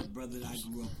had a brother that I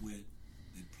grew up with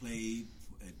that played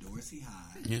at Dorsey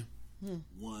High. Yeah.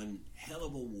 Won hell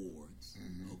of awards.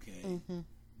 Okay.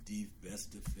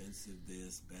 Best defensive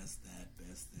this, best that,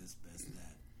 best this, best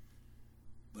that.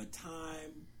 But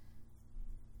time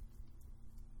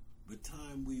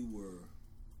we were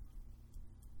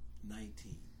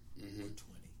 19 or 20.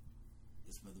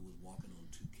 This brother was walking on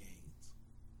 2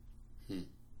 canes.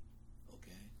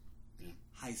 Okay? Yeah.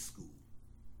 High school.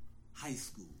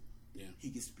 Yeah. He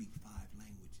could speak 5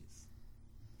 languages.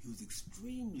 He was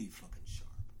extremely fucking sharp.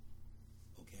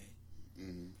 Okay?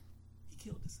 He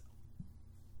killed himself.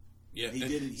 Yeah. He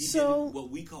did it. He did what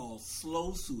we call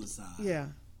slow suicide. Yeah.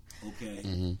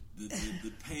 Okay.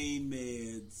 The pain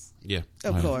meds. Yeah.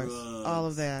 Of course. Drugs. All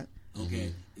of that.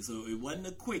 Okay. So it wasn't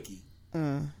a quickie.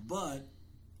 But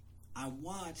I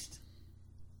watched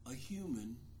a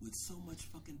human with so much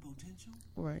fucking potential.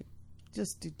 Right.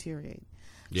 Just deteriorate.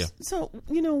 Yeah. So,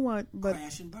 you know what? But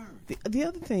Crash and burn. the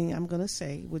other thing I'm going to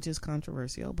say, which is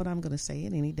controversial, but I'm going to say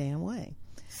it any damn way.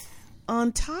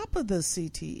 On top of the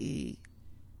CTE,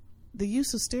 the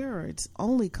use of steroids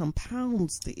only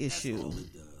compounds the issue. That's all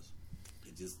it does.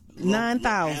 It just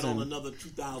 9,000. add on another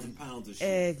 2,000 pounds of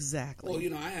shit. Exactly. Well, you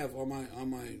know, I have on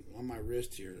my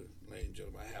wrist here, ladies and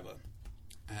gentlemen,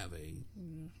 I have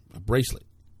a bracelet.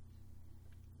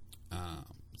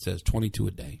 It says 22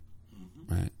 a day.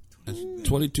 Right? That's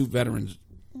 22 veterans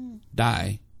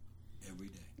die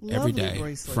every day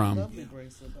bracelet. from Lovely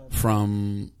bracelet, by the way.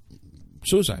 from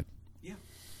suicide. Yeah.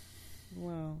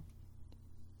 Wow.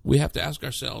 We have to ask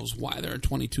ourselves why there are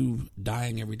 22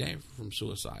 dying every day from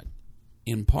suicide.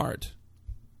 In part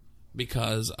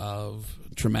because of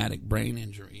traumatic brain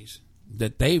injuries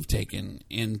that they've taken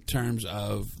in terms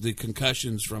of the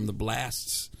concussions from the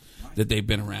blasts that they've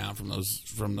been around from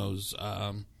those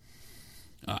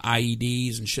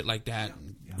IEDs and shit like that,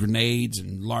 grenades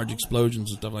and large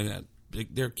explosions and stuff like that.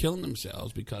 They're killing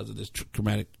themselves because of this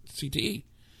traumatic CTE.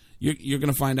 You're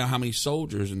going to find out how many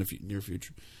soldiers in the near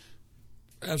future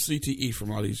have CTE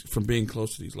from being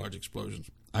close to these large explosions.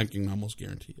 I can almost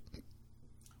guarantee it.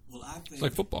 Well, I think It's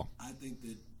like football. I think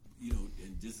that, you know,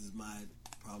 and this is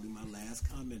probably my last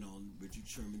comment on Richard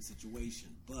Sherman's situation,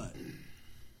 but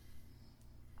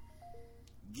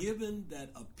given that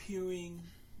appearing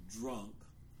drunk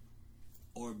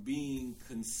or being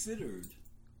considered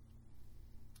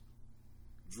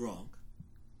drunk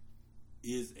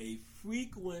is a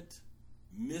frequent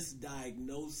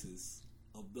misdiagnosis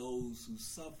of those who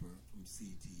suffer from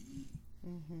CTE.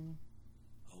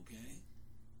 Okay?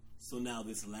 So now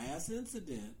this last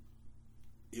incident,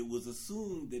 it was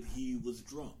assumed that he was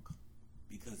drunk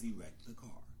because he wrecked the car.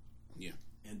 Yeah.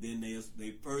 And then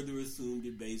they further assumed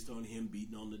it based on him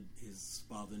beating on his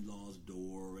father-in-law's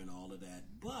door and all of that.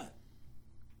 But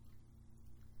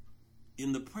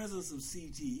in the presence of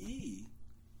CTE,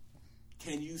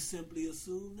 can you simply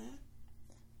assume that?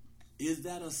 Is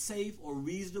that a safe or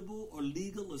reasonable or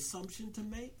legal assumption to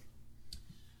make?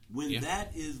 When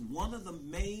that is one of the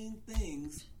main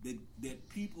things that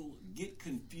people get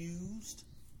confused,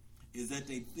 is that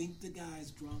they think the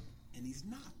guy's drunk and he's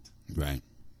not. Right.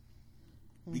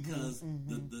 Because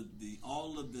the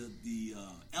all of the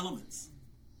elements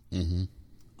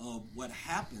of what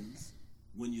happens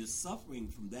when you're suffering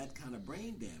from that kind of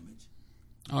brain damage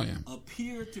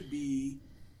appear to be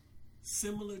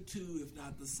similar to, if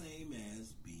not the same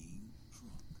as, being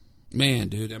drunk. Man,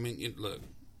 dude, I mean, look,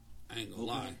 I ain't gonna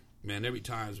lie. Man, every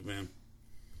time, man,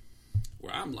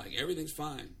 where I'm like, everything's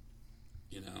fine.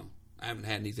 You know, I haven't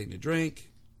had anything to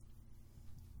drink.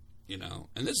 You know,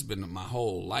 and this has been my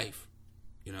whole life.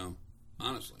 You know,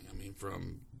 honestly, I mean,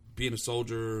 from being a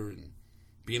soldier and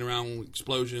being around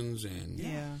explosions and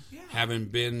having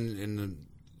been in the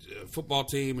football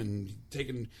team and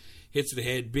taking hits to the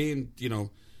head, being, you know,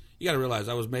 you got to realize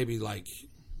I was maybe like,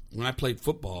 when I played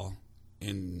football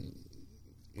in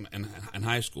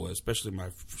high school, especially my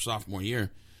sophomore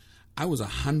year, I was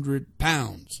 100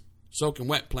 pounds, soaking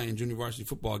wet, playing junior varsity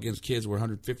football against kids who were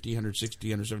 150, 160,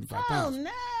 175 pounds. Oh,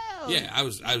 no. Yeah, I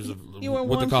was You were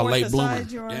what they call late the bloomer.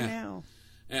 size you are now.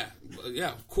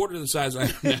 Yeah, quarter of the size I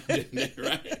am now,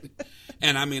 right?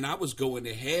 And I mean, I was going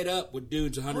to head up with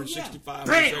dudes 165,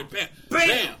 Bam!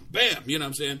 bam, bam. You know what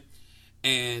I'm saying?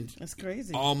 And that's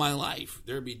crazy. All my life,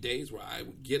 there'd be days where I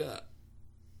would get up,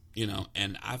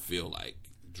 and I feel like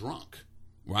drunk,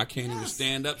 where I can't even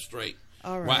stand up straight.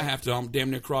 All right. Where I have to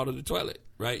damn near crawl to the toilet,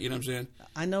 right? You know what I'm saying?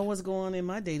 I know what's going on in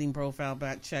my dating profile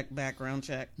background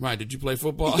check. Right. Did you play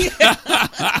football?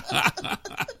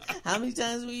 How many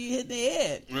times were you hit the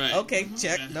head? Right. Okay,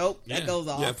 check. Nope, that goes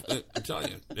off. Yeah, I tell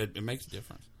you, it makes a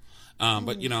difference.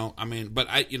 But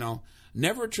I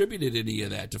never attributed any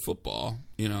of that to football.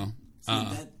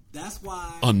 That's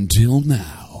why. Until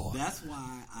now. That's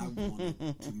why I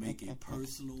wanted to make a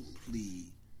personal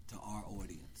plea to our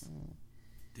audience,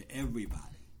 to everybody.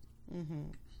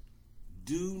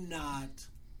 Do not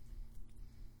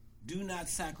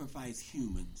sacrifice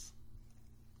humans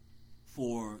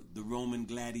for the Roman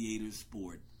gladiator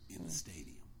sport in the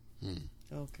stadium.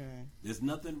 Okay. There's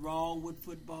nothing wrong with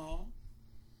football,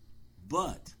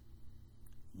 but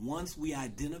once we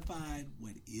identified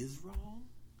what is wrong,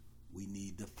 we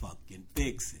need to fucking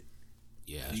fix it.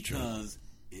 Yeah, that's true. Because,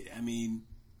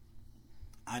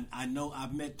 I know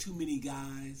I've met too many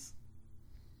guys,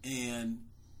 and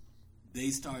they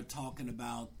start talking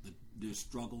about their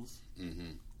struggles.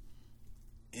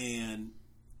 And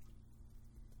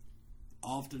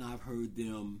often I've heard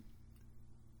them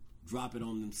drop it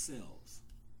on themselves.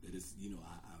 That it's,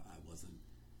 I wasn't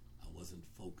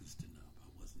focused enough. I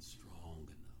wasn't strong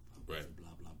enough. I wasn't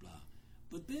blah, blah, blah.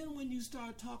 But then when you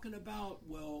start talking about,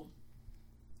 well,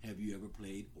 have you ever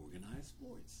played organized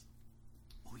sports?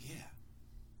 Oh, yeah.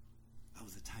 I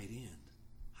was a tight end,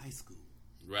 high school.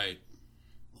 Right.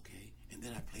 Okay. And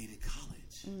then I played at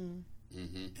college. And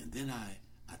then I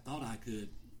thought I could.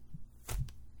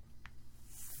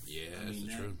 Yeah, that's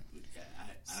true.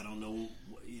 I don't know.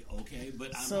 Okay,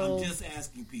 but I'm just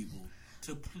asking people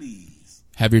to please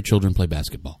have your children play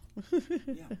basketball.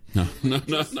 Yeah. No.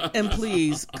 And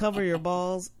please cover your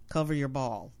balls. Cover your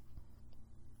ball.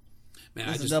 Man,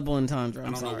 it's a double entendre. I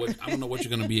don't know what you're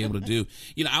going to be able to do.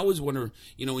 I always wonder.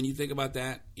 When you think about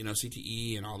that,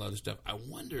 CTE and all the other stuff. I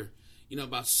wonder,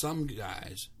 about some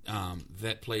guys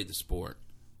that played the sport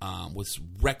with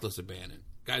reckless abandon.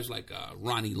 Guys like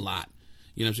Ronnie Lott.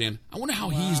 You know what I'm saying? I wonder how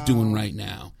he's doing right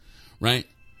now, right?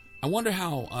 I wonder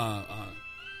how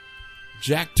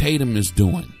Jack Tatum is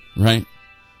doing, right?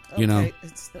 Okay.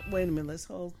 Wait a minute. Let's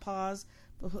hold pause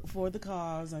for the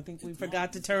cause. I think we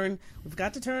forgot to turn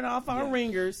off our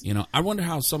ringers. I wonder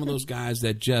how some of those guys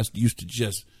that just used to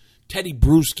just Teddy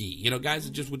Bruschi,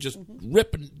 guys that would just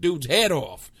rip a dude's head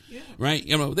off, right?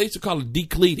 They used to call it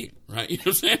decleating, right? You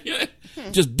know what I'm saying?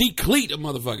 Just decleat a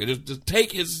motherfucker. Just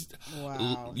take his,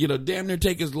 damn near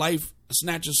take his life,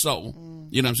 snatch his soul.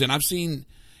 You know what I'm saying? I've seen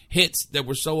hits that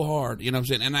were so hard, you know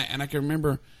what I'm saying? And I can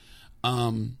remember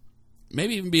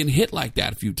maybe even being hit like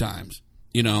that a few times,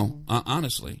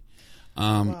 honestly.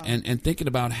 And thinking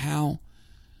about how,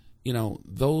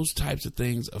 those types of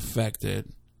things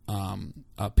affected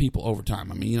people over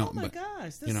time. Oh my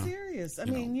gosh, that's serious.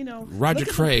 Roger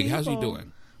Craig, how's he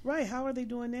doing? Right, how are they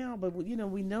doing now? But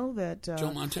we know that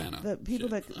Joe Montana, that people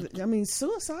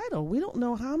suicidal. We don't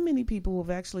know how many people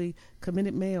have actually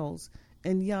committed, males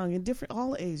and young and different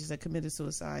all ages, that committed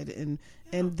suicide, and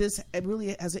this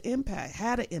really has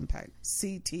had an impact.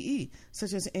 CTE,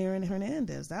 such as Aaron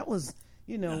Hernandez. That was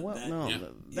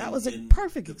that was a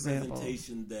perfect example. The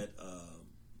presentation that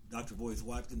Dr. Boyce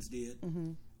Watkins did.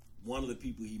 One of the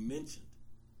people he mentioned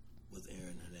was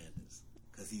Aaron Hernandez,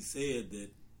 because he said that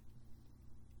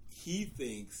he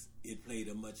thinks it played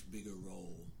a much bigger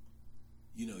role.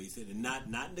 He said, and not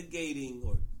negating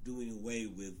or doing away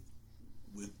with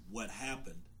what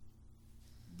happened,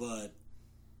 but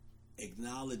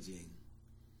acknowledging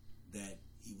that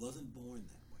he wasn't born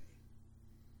that way.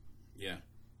 Yeah.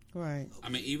 Right.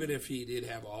 Okay. Even if he did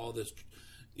have all this,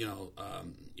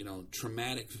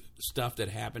 traumatic stuff that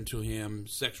happened to him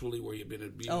sexually, where you've been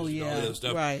abused, all that other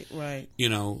stuff. Right.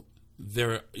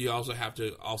 You also have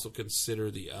to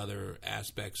consider the other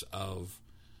aspects of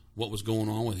what was going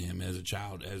on with him as a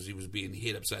child, as he was being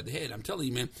hit upside the head. I'm telling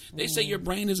you, man, they say your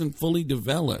brain isn't fully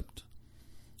developed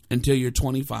until you're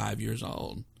 25 years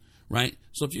old, right?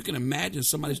 So if you can imagine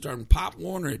somebody starting Pop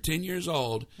Warner at 10 years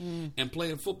old and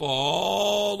playing football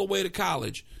all the way to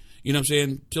college, you know what I'm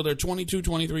saying, till they're 22,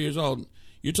 23 years old,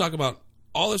 you're talking about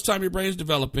all this time your brain's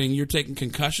developing, you're taking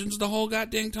concussions the whole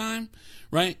goddamn time,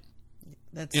 right?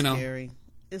 That's scary.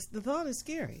 the thought is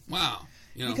scary. Wow.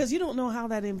 Because you don't know how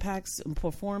that impacts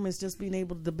performance, just being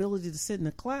able, the ability to sit in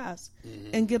a class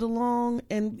and get along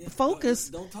and focus.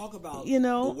 Don't talk about the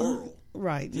world.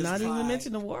 Right. Just not even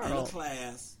mention the in world. a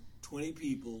class, 20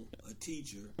 people, a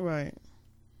teacher. Right.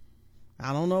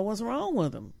 I don't know what's wrong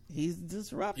with him. He's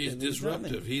disruptive. He's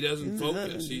disruptive. He doesn't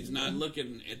focus. He's not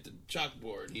looking at the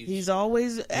chalkboard. He's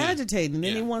always agitating.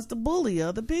 Then he Yeah. wants to bully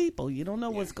other people. You don't know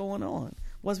what's going on.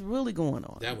 What's really going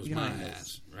on. That was my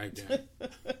ass right there.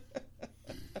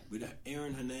 But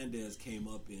Aaron Hernandez came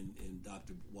up in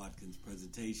Dr. Watkins'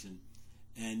 presentation,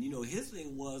 and his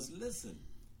thing was, listen,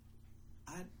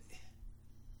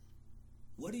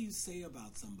 what do you say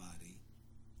about somebody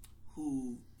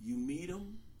who you meet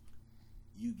them,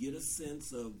 you get a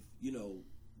sense of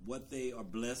what they are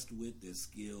blessed with, their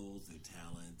skills, their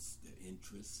talents, their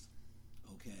interests,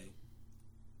 okay,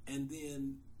 and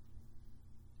then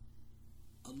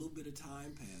a little bit of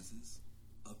time passes,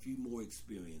 a few more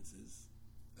experiences,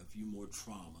 a few more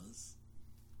traumas,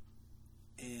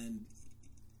 and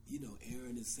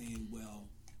Aaron is saying, well,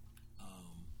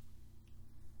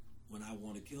 when I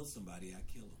want to kill somebody, I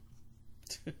kill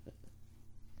him.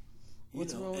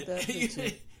 What's wrong with that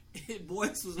picture?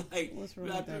 Boyce was like, what's wrong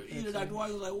with that picture? Dr.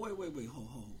 Boyce was like, wait,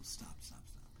 hold, stop.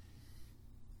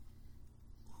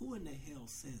 Who in the hell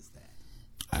says that?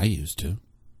 I used to.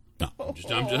 No,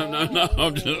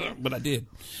 but I did.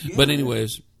 Yeah. But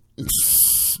anyways,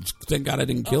 thank God I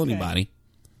didn't kill anybody.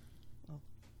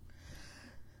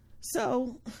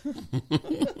 So,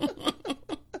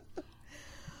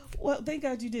 well, thank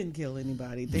God you didn't kill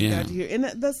anybody. Thank God you're here. And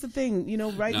that's the thing,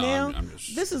 right now,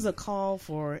 this is a call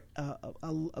for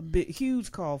a big,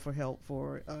 huge call for help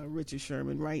for Richard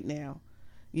Sherman right now.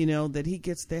 That he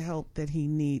gets the help that he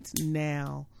needs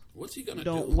now. What's he gonna do?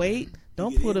 Don't wait.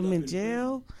 Don't put him in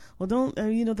jail. Well, don't.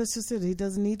 That's just it. He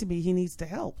doesn't need to be. He needs to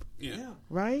help. Yeah.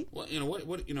 Right. Well,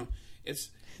 what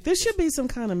there should be some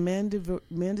kind of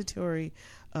mandatory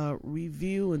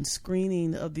review and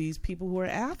screening of these people who are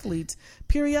athletes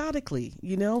periodically.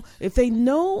 If they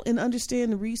know and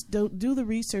understand do the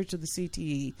research of the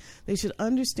CTE, they should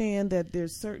understand that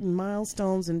there's certain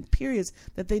milestones and periods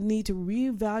that they need to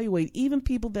reevaluate. Even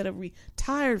people that have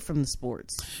retired from the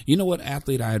sports. You know what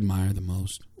athlete I admire the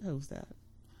most? Who's that?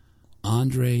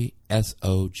 Andre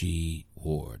S.O.G.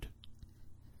 Ward.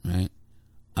 Right?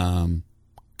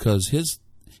 Because he's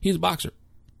a boxer.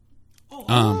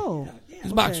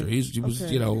 He's a boxer. He was,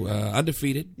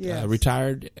 undefeated,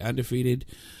 retired, undefeated,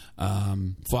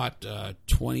 fought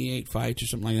 28 fights or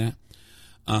something like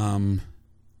that.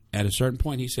 At a certain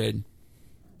point, he said,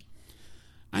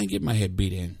 I ain't getting my head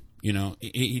beat in.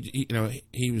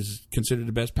 He was considered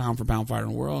the best pound-for-pound fighter in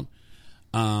the world.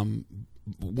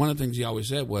 One of the things he always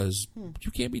said was,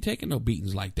 you can't be taking no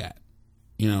beatings like that.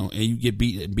 And you get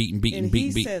beaten. And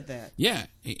he said that. Yeah.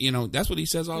 That's what he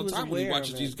says all the time when he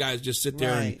watches these guys just sit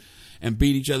there and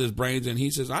beat each other's brains. And he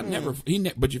says,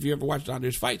 but if you ever watched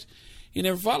Andre's fights, he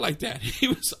never fought like that. He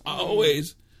was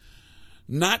always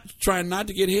trying not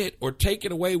to get hit or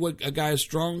taking away what a guy's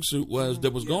strong suit was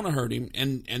that was going to hurt him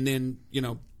and then,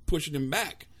 pushing him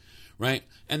back. Right.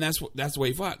 And that's the way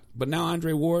he fought. But now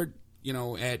Andre Ward,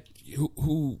 at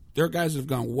who there are guys that have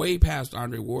gone way past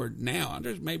Andre Ward now.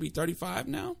 Andre's maybe 35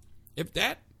 now, if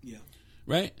that. Yeah.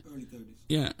 Right? Early 30s.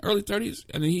 Yeah, early 30s.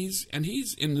 And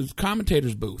he's in the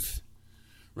commentator's booth,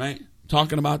 right?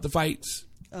 Talking about the fights.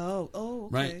 Oh,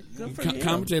 okay. Right? Good for him.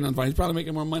 Commentating on the fights. He's probably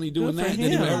making more money doing that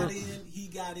than he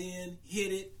got in,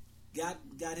 hit it,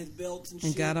 got his belts and shit.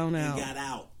 And got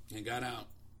out. And got out.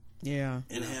 Yeah.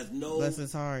 And has no, bless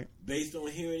his heart. Based on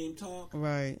hearing him talk,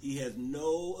 right, he has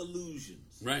no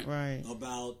illusions, right,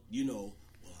 about well,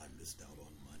 I missed out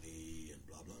on money and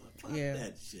blah blah blah. Fuck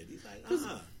that shit. He's like,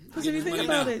 because if you think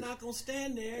about it, I'm not gonna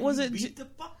stand there. Was and it beat the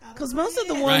fuck out? Because most of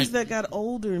the ones that got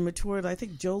older and matured, I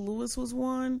think Joe Louis was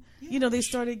one. Yeah. They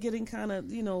started getting kind of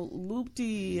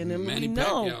loopy, and then Manny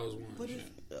Pacquiao was one.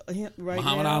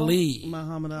 Muhammad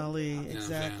Ali,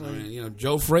 exactly.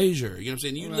 Joe Frazier. You know what I'm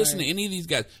saying? You listen to any of these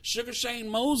guys. Sugar Shane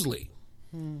Mosley,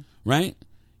 right?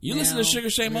 You listen to Sugar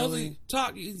Shane Mosley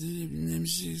talk.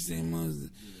 Shane Mosley,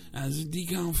 as a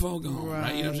decon Fogon,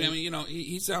 right? You know what I'm saying?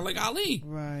 He sounds like Ali,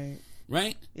 right?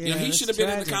 Right? Yeah, he should have been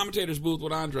in the commentator's booth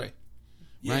with Andre,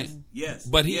 right? Yes,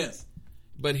 but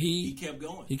he kept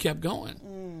going. He kept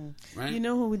going, right?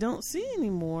 Who we don't see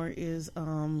anymore is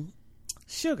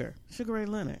Sugar Ray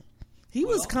Leonard. He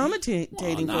was commentating for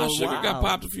a while. Sugar got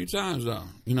popped a few times, though.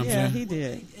 You know what I'm saying? Yeah, he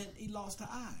did. And he lost an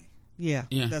eye. Yeah,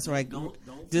 that's right. Don't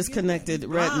disconnected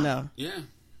retina.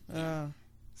 Yeah.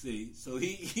 See, so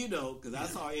he, because I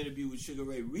saw an interview with Sugar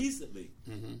Ray recently,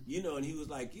 and he was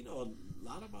like, a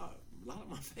lot of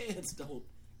my fans don't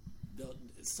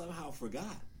somehow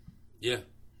forgot. Yeah.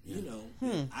 You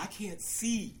know, I can't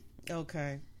see.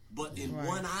 Okay. But in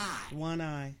one eye. One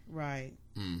eye, right.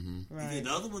 Mm-hmm. Right. And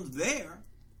the other one's there.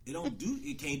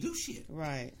 It can't do shit.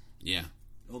 Right. Yeah.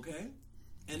 Okay?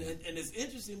 And it's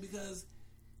interesting because,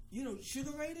 you know,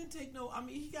 Sugar Ray didn't take no... I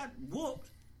mean, he got whooped.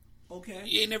 Okay?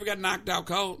 He never got knocked out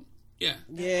cold. Yeah.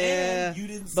 Yeah. You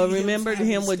didn't see but remember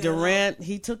him with stand Durant. up.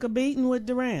 He took a beating with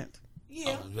Durant.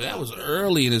 Yeah. That was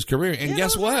early in his career. And Yeah,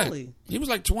 guess that was what? early. He was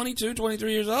like 22,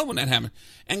 23 years old when that happened.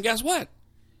 And guess what?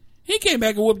 He came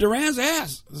back and whooped Durant's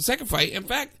ass the second fight. In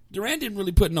fact, Durant didn't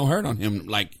really put no hurt on him.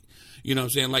 Like, you know what I'm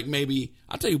saying? Like maybe,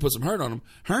 I'll tell you who put some hurt on him.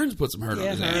 Hearns put some hurt on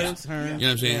his ass. Hearns. You know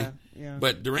what I'm saying? Yeah.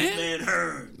 But Durant, Man,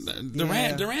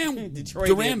 Hearns. Durant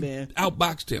Detroit man.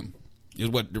 outboxed him is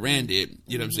what Durant did.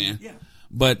 You know what I'm saying? Yeah.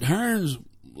 But Hearns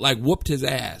like whooped his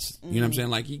ass. You know what I'm saying?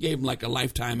 Like he gave him like a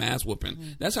lifetime ass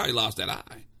whooping. That's how he lost that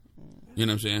eye. You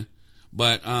know what I'm saying?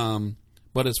 But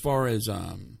as far as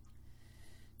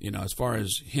you know, as far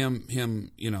as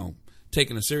him, you know,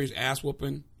 taking a serious ass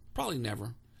whooping, probably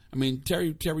never. I mean,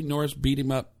 Terry Norris beat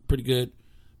him up pretty good,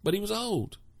 but he was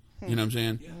old. You know what I'm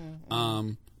saying? Yeah.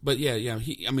 But yeah.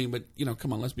 But you know,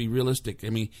 come on, let's be realistic. I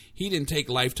mean, he didn't take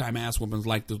lifetime ass whoopings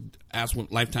like the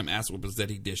lifetime ass whoopings that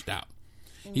he dished out.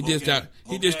 He dished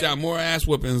out more ass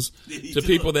whoopings to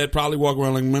people that probably walk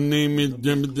around like, my name is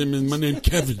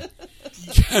Kevin.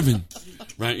 Kevin.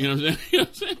 Right? You know what I'm saying? You know what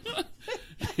I'm saying?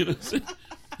 You know what I'm saying?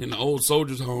 In the old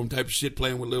soldiers' home type of shit,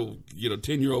 playing with little, you know,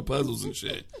 10-year-old puzzles and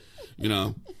shit. You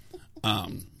know?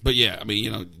 But yeah, I mean,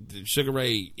 you know, Sugar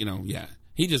Ray, you know, yeah.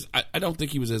 He just, I don't think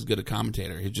he was as good a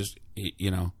commentator. He just, you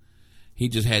know, he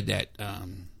just had that,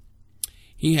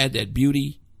 he had that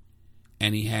beauty,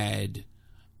 and he had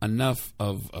enough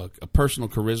of a personal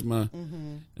charisma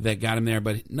that got him there,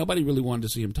 but nobody really wanted to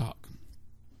see him talk.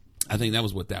 I think that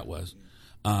was what that was.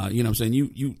 You know what I'm saying?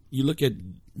 You look at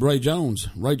Roy Jones.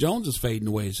 Roy Jones is fading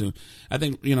away soon. I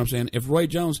think, you know what I'm saying? If Roy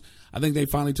Jones, I think they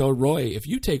finally told Roy, if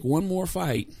you take one more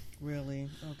fight. Really?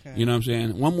 Okay. You know what I'm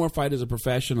saying? One more fight as a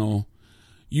professional,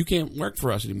 you can't work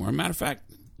for us anymore. Matter of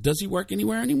fact, does he work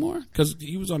anywhere anymore? Because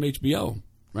he was on HBO,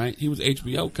 right? He was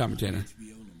HBO commentator.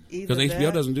 Because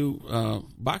HBO doesn't do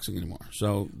boxing anymore.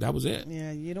 So that was it.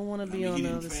 Yeah, you don't want to be on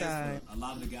the other side. A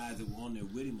lot of the guys that were on there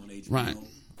with him on HBO Right.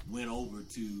 went over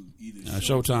to either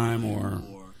Showtime or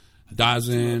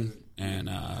DAZN and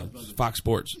Fox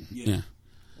Sports. Yeah.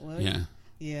 Well, Yeah.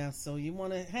 Yeah, so you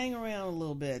want to hang around a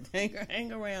little bit.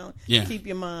 Hang around. Yeah. Keep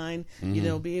your mind, you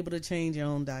know, be able to change your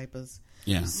own diapers.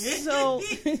 Yeah. So,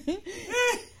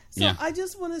 Yeah. I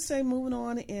just want to say, moving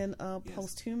on in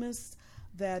posthumous,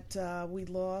 that we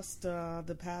lost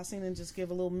the passing, and just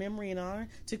give a little memory and honor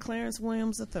to Clarence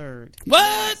Williams III.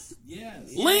 What?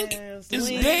 Yes. Link Yes, is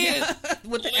Link. dead.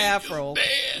 With the Link afro. is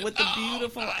dead. With the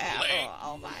beautiful my afro. Link.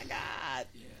 Oh, my God.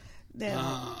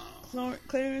 Now,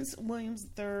 Clarence Williams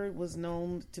III was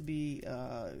known to be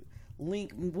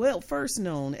Link, well, first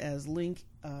known as Link,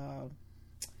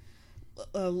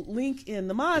 Link in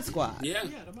the Mod Squad. Yeah.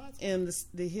 In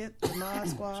the hit The Mod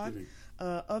Squad.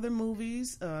 Other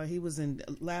movies, he was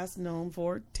last known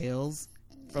for Tales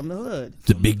from the Hood.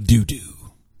 The big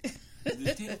doo-doo.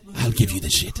 I'll give you the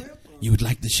shit. You would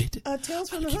like the shit? Tales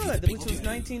from the give you Hood, the big which was doo-doo.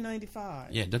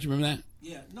 1995. Yeah, don't you remember that?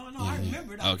 Yeah. No, I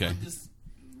remember it. Okay. I just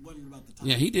wasn't about the time.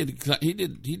 Yeah, he did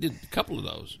a couple of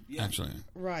those, actually.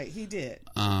 Right, he did.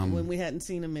 When we hadn't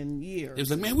seen him in years. It was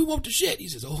like, man, we want the shit. He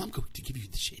says, oh, I'm going to give you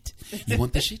the shit. You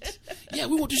want the shit? Yeah,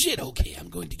 we want the shit. Okay, I'm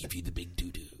going to give you the big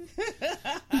doo-doo.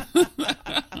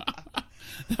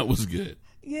 That was good.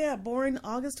 Yeah, born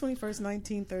August 21st,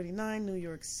 1939, New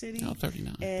York City. Oh,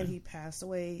 39. And he passed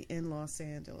away in Los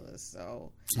Angeles.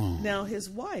 So Oh. now his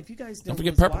wife, you guys know Don't who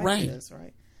forget his Purple wife Rain. is,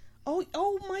 right?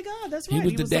 Oh my God, that's He right.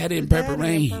 was the daddy in Purple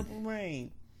Rain. Purple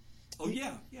Rain. Oh,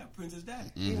 yeah. Princess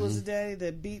Daddy. He was the daddy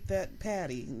that beat that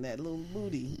Patty, that little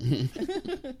booty.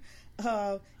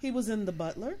 He was in The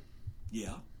Butler.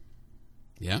 Yeah.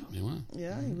 Yeah, he was.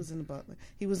 Yeah, he was in The Butler.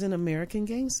 He was in American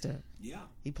Gangster. Yeah.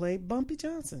 He played Bumpy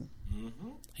Johnson. Mm-hmm.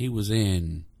 He was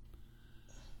in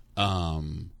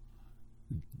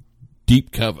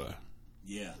Deep Cover.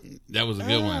 Yeah. That was a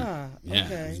good one. Yeah,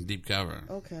 okay. it was in Deep Cover.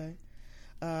 Okay.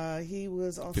 He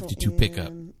was also 52 in,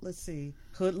 Pickup. let's see,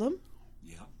 Hoodlum.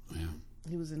 Yeah. Yeah.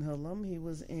 He was in Hoodlum. He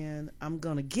was in I'm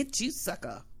Gonna Get You,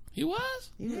 Sucker. He was?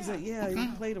 He was he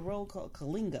played a role called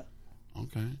Kalinga.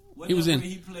 Okay. Wasn't He was that in. where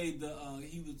he played the.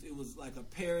 It was like a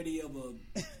parody of a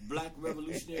black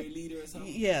revolutionary leader or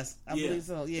something. Yes, I believe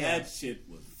so. Yeah, that shit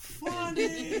was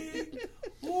funny.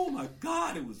 Oh my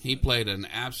God, it was. He funny. played an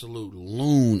absolute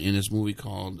loon in this movie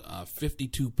called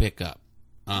 52 Pickup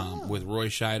with Roy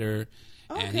Scheider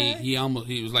And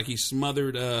he was like he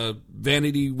smothered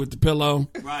Vanity with the pillow.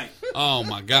 Right. Oh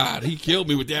my God, he killed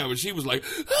me with that. But she was like,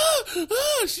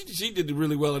 she did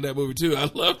really well in that movie too. I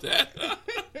love that.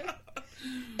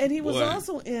 And he was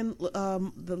also in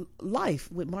the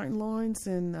Life with Martin Lawrence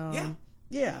and the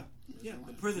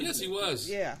prison. Yes, he was.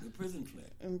 Yeah, the prison flick.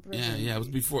 Yeah. It was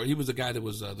before he was the guy that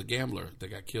was the gambler that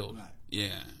got killed. Right.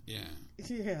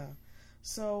 Yeah.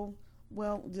 So,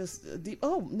 well, just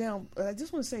now I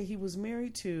just want to say he was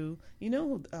married to. You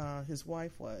know who his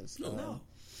wife was? No.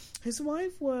 His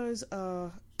wife was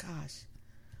the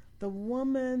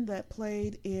woman that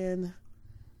played in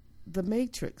The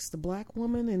Matrix, the black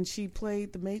woman, and she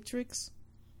played The Matrix.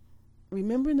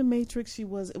 Remember in The Matrix, it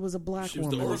was a black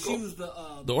woman. The Oracle? She was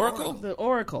the Oracle? The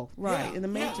Oracle, right, Yeah. in The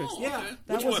Matrix. Yeah. Okay.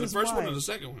 That Which was one? The his first one or wife. the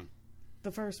second one?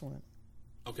 The first one.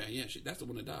 Okay, yeah, that's the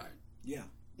one that died. Yeah.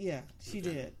 Yeah, she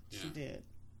Okay. did. Yeah. She did.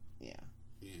 Yeah.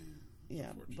 Yeah.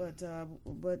 Yeah,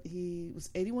 but he was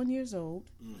 81 years old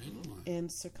Mm-hmm. and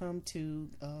succumbed to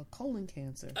colon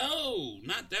cancer. Oh,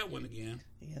 not that one again.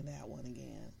 Yeah, that one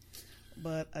again.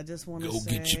 But I just want to Go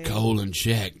say, get your colon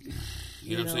checked. You know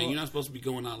what I'm know- saying? You're not supposed to be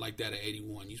going out like that at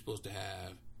 81. You're supposed to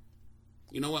have.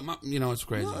 You know what? It's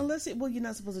crazy. well, you're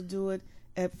not supposed to do it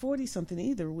at 40 something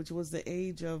either, which was the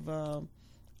age of our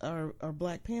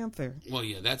Black Panther. Well,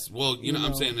 yeah,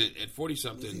 I'm saying that at 40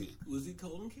 something. Was he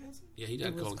colon cancer? Yeah, he died It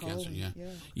of was colon cancer. colon, Yeah. yeah.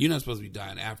 You're not supposed to be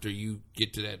dying after you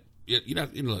get to that. You're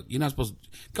not. Look, you're not supposed.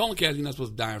 Colon cancer. You're not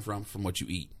supposed to die from what you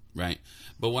eat, right?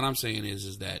 But what I'm saying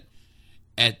is that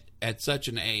at such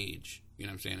an age, you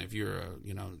know what I'm saying, if you're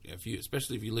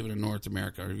especially if you live in North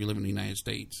America or if you live in the United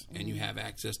States and you have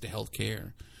access to health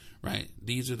care, right?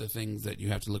 These are the things that you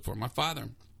have to look for. My father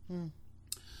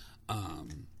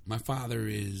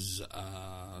is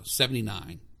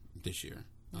 79 this year,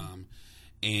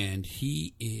 and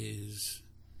he is,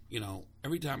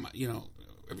 every time I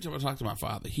talk to my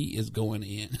father, he is going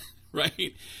in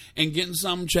right and getting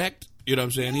something checked. You know what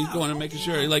I'm saying? He's going and making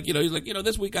sure, he's like,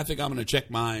 this week I think I'm going to check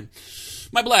my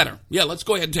bladder. Yeah, let's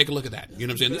go ahead and take a look at that. You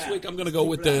know what I'm saying? This week I'm going to go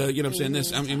with the, you know what I'm saying?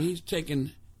 This, I mean, he's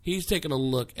taking a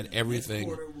look at everything.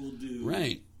 Next quarter will do.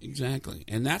 Right, exactly.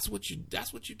 And that's what you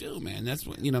do, man. That's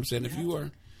what, you know what I'm saying? If you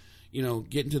are,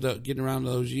 getting around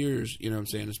those years, you know what I'm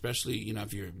saying? Especially,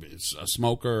 if you're a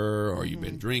smoker or you've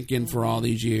been drinking for all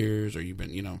these years or you've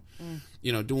been,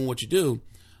 doing what you do,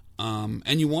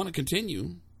 and you want to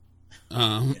continue.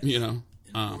 You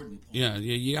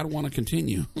got to want to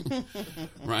continue,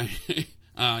 right?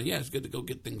 It's good to go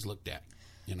get things looked at,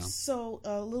 So,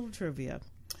 a little trivia.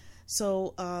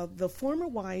 So, the former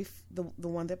wife, the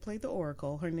one that played the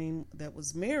Oracle, her name that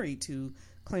was married to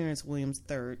Clarence Williams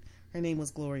III, her name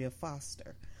was Gloria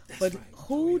Foster. But right,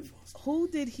 who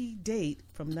did he date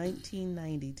from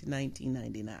 1990 to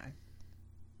 1999?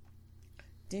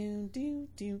 Doom doom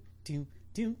doom doom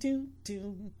doom doom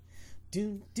doom.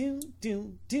 Doom doom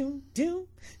doom doom doom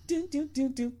doom doom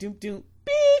doom doom doom doom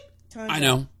beep. I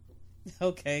know.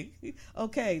 Okay,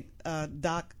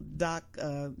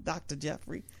 Dr.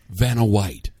 Jeffrey. Vanna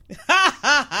White. No,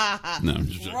 I'm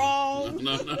just joking. Wrong.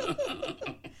 No.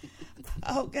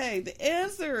 Okay, the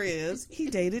answer is he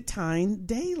dated Tyne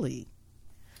Daly.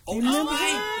 Oh, Remember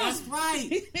that's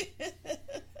right.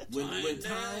 When Daly.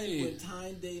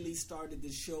 Tyne Daly started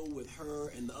the show with her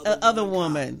and the Other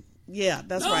woman. Yeah,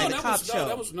 that's right. The cop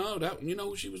show. You know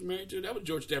who she was married to? That was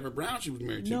George Deborah Brown. She was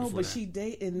married to. No, before but that. she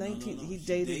dated he She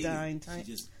dated dated. Tyne.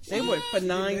 They She were for she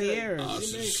 9 married.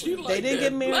 years. She like They didn't that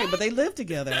get married, black. but they lived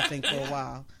together. I think for a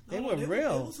while. They were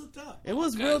real. It was hooked up. It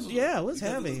was Okay, real. so- Yeah, it was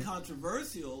Because heavy. It was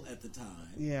controversial at the time.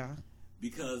 Yeah.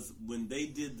 Because when they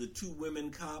did the two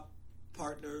women cop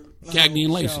partner Cagney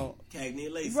and Lacey. show. Cagney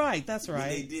and Lacey. Right, that's When they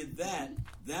right. did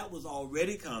that was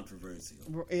already controversial.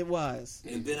 It was.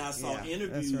 And then I saw Yeah,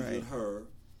 interviews that's right. with her,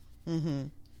 Mm-hmm.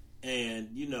 and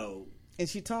And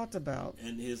she talked about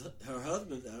and her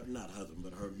husband, not husband,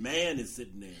 but her man is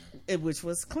sitting there, it, which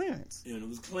was Clarence. and it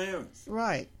was Clarence.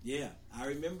 Right. Yeah, I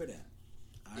remember that.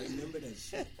 I remember that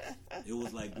shit. It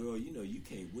was like, girl, you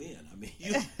can't win. I mean,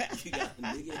 you got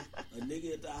a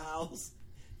nigga at the house,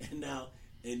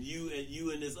 and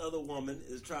you and this other woman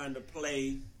is trying to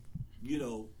play,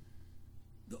 the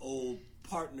old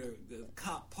partner, the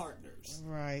cop partners.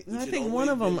 Right. And Which I had think always one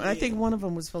of them. been I think there. one of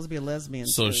them was supposed to be a lesbian.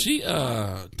 So too. she,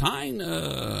 Tyne,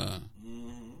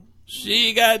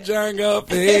 she got jungle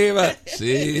fever.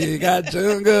 She got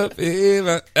jungle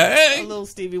fever. Hey. a little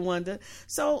Stevie Wonder.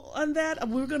 So on that,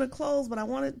 we're going to close. But I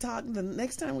want to talk. The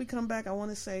next time we come back, I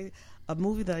want to say a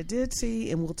movie that I did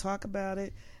see, and we'll talk about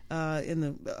it. in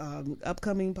the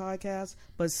upcoming podcast,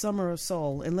 but Summer of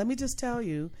Soul. And let me just tell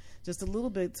you just a little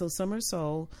bit. So Summer of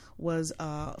Soul was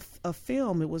a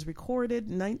film. It was recorded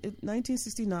in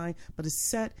 1969, but it's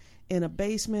set in a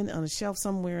basement on a shelf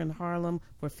somewhere in Harlem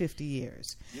for 50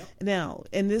 years. Yep. Now,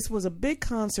 and this was a big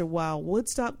concert while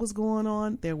Woodstock was going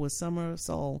on. There was Summer of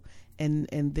Soul, and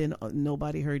then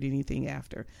nobody heard anything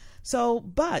after. So,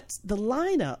 but the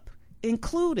lineup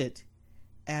included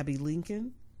Abby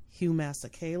Lincoln, Hugh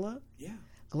Masekela,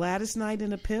 Gladys Knight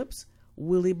and the Pips,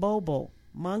 Willie Bobo,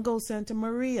 Mongo Santa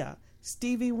Maria,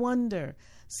 Stevie Wonder,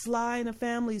 Sly and the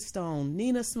Family Stone,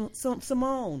 Nina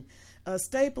Simone,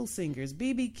 Staple Singers,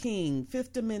 B.B. King,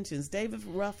 Fifth Dimensions, David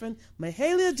Ruffin,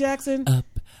 Mahalia Jackson.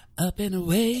 Up and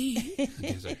away.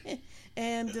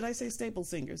 And did I say Staple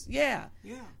Singers? Yeah.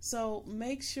 So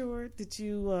make sure that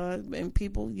you, and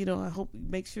people, I hope,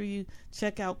 make sure you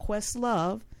check out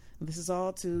Questlove. This is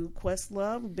all to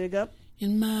Questlove. Big up.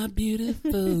 In my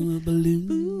beautiful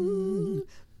balloon.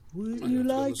 Would you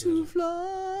like to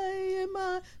fly in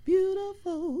my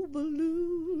beautiful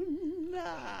balloon?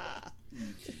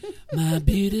 My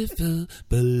beautiful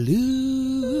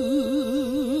balloon.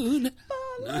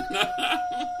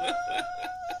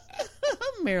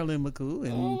 Marilyn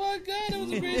McCoo. Oh my God, that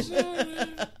was a great song.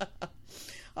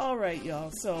 All right,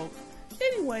 y'all. So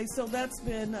anyway, that's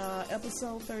been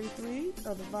episode 33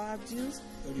 of the Vibe Juice.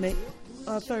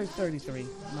 33.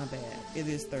 My bad. It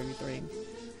is 33.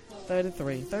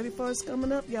 33. 34 is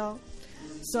coming up, y'all.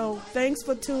 So thanks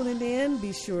for tuning in.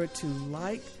 Be sure to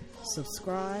like,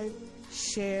 subscribe,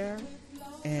 share,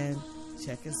 and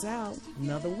check us out.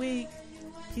 Another week.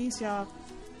 Peace, y'all.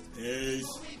 Peace.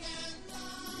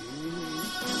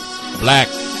 Black.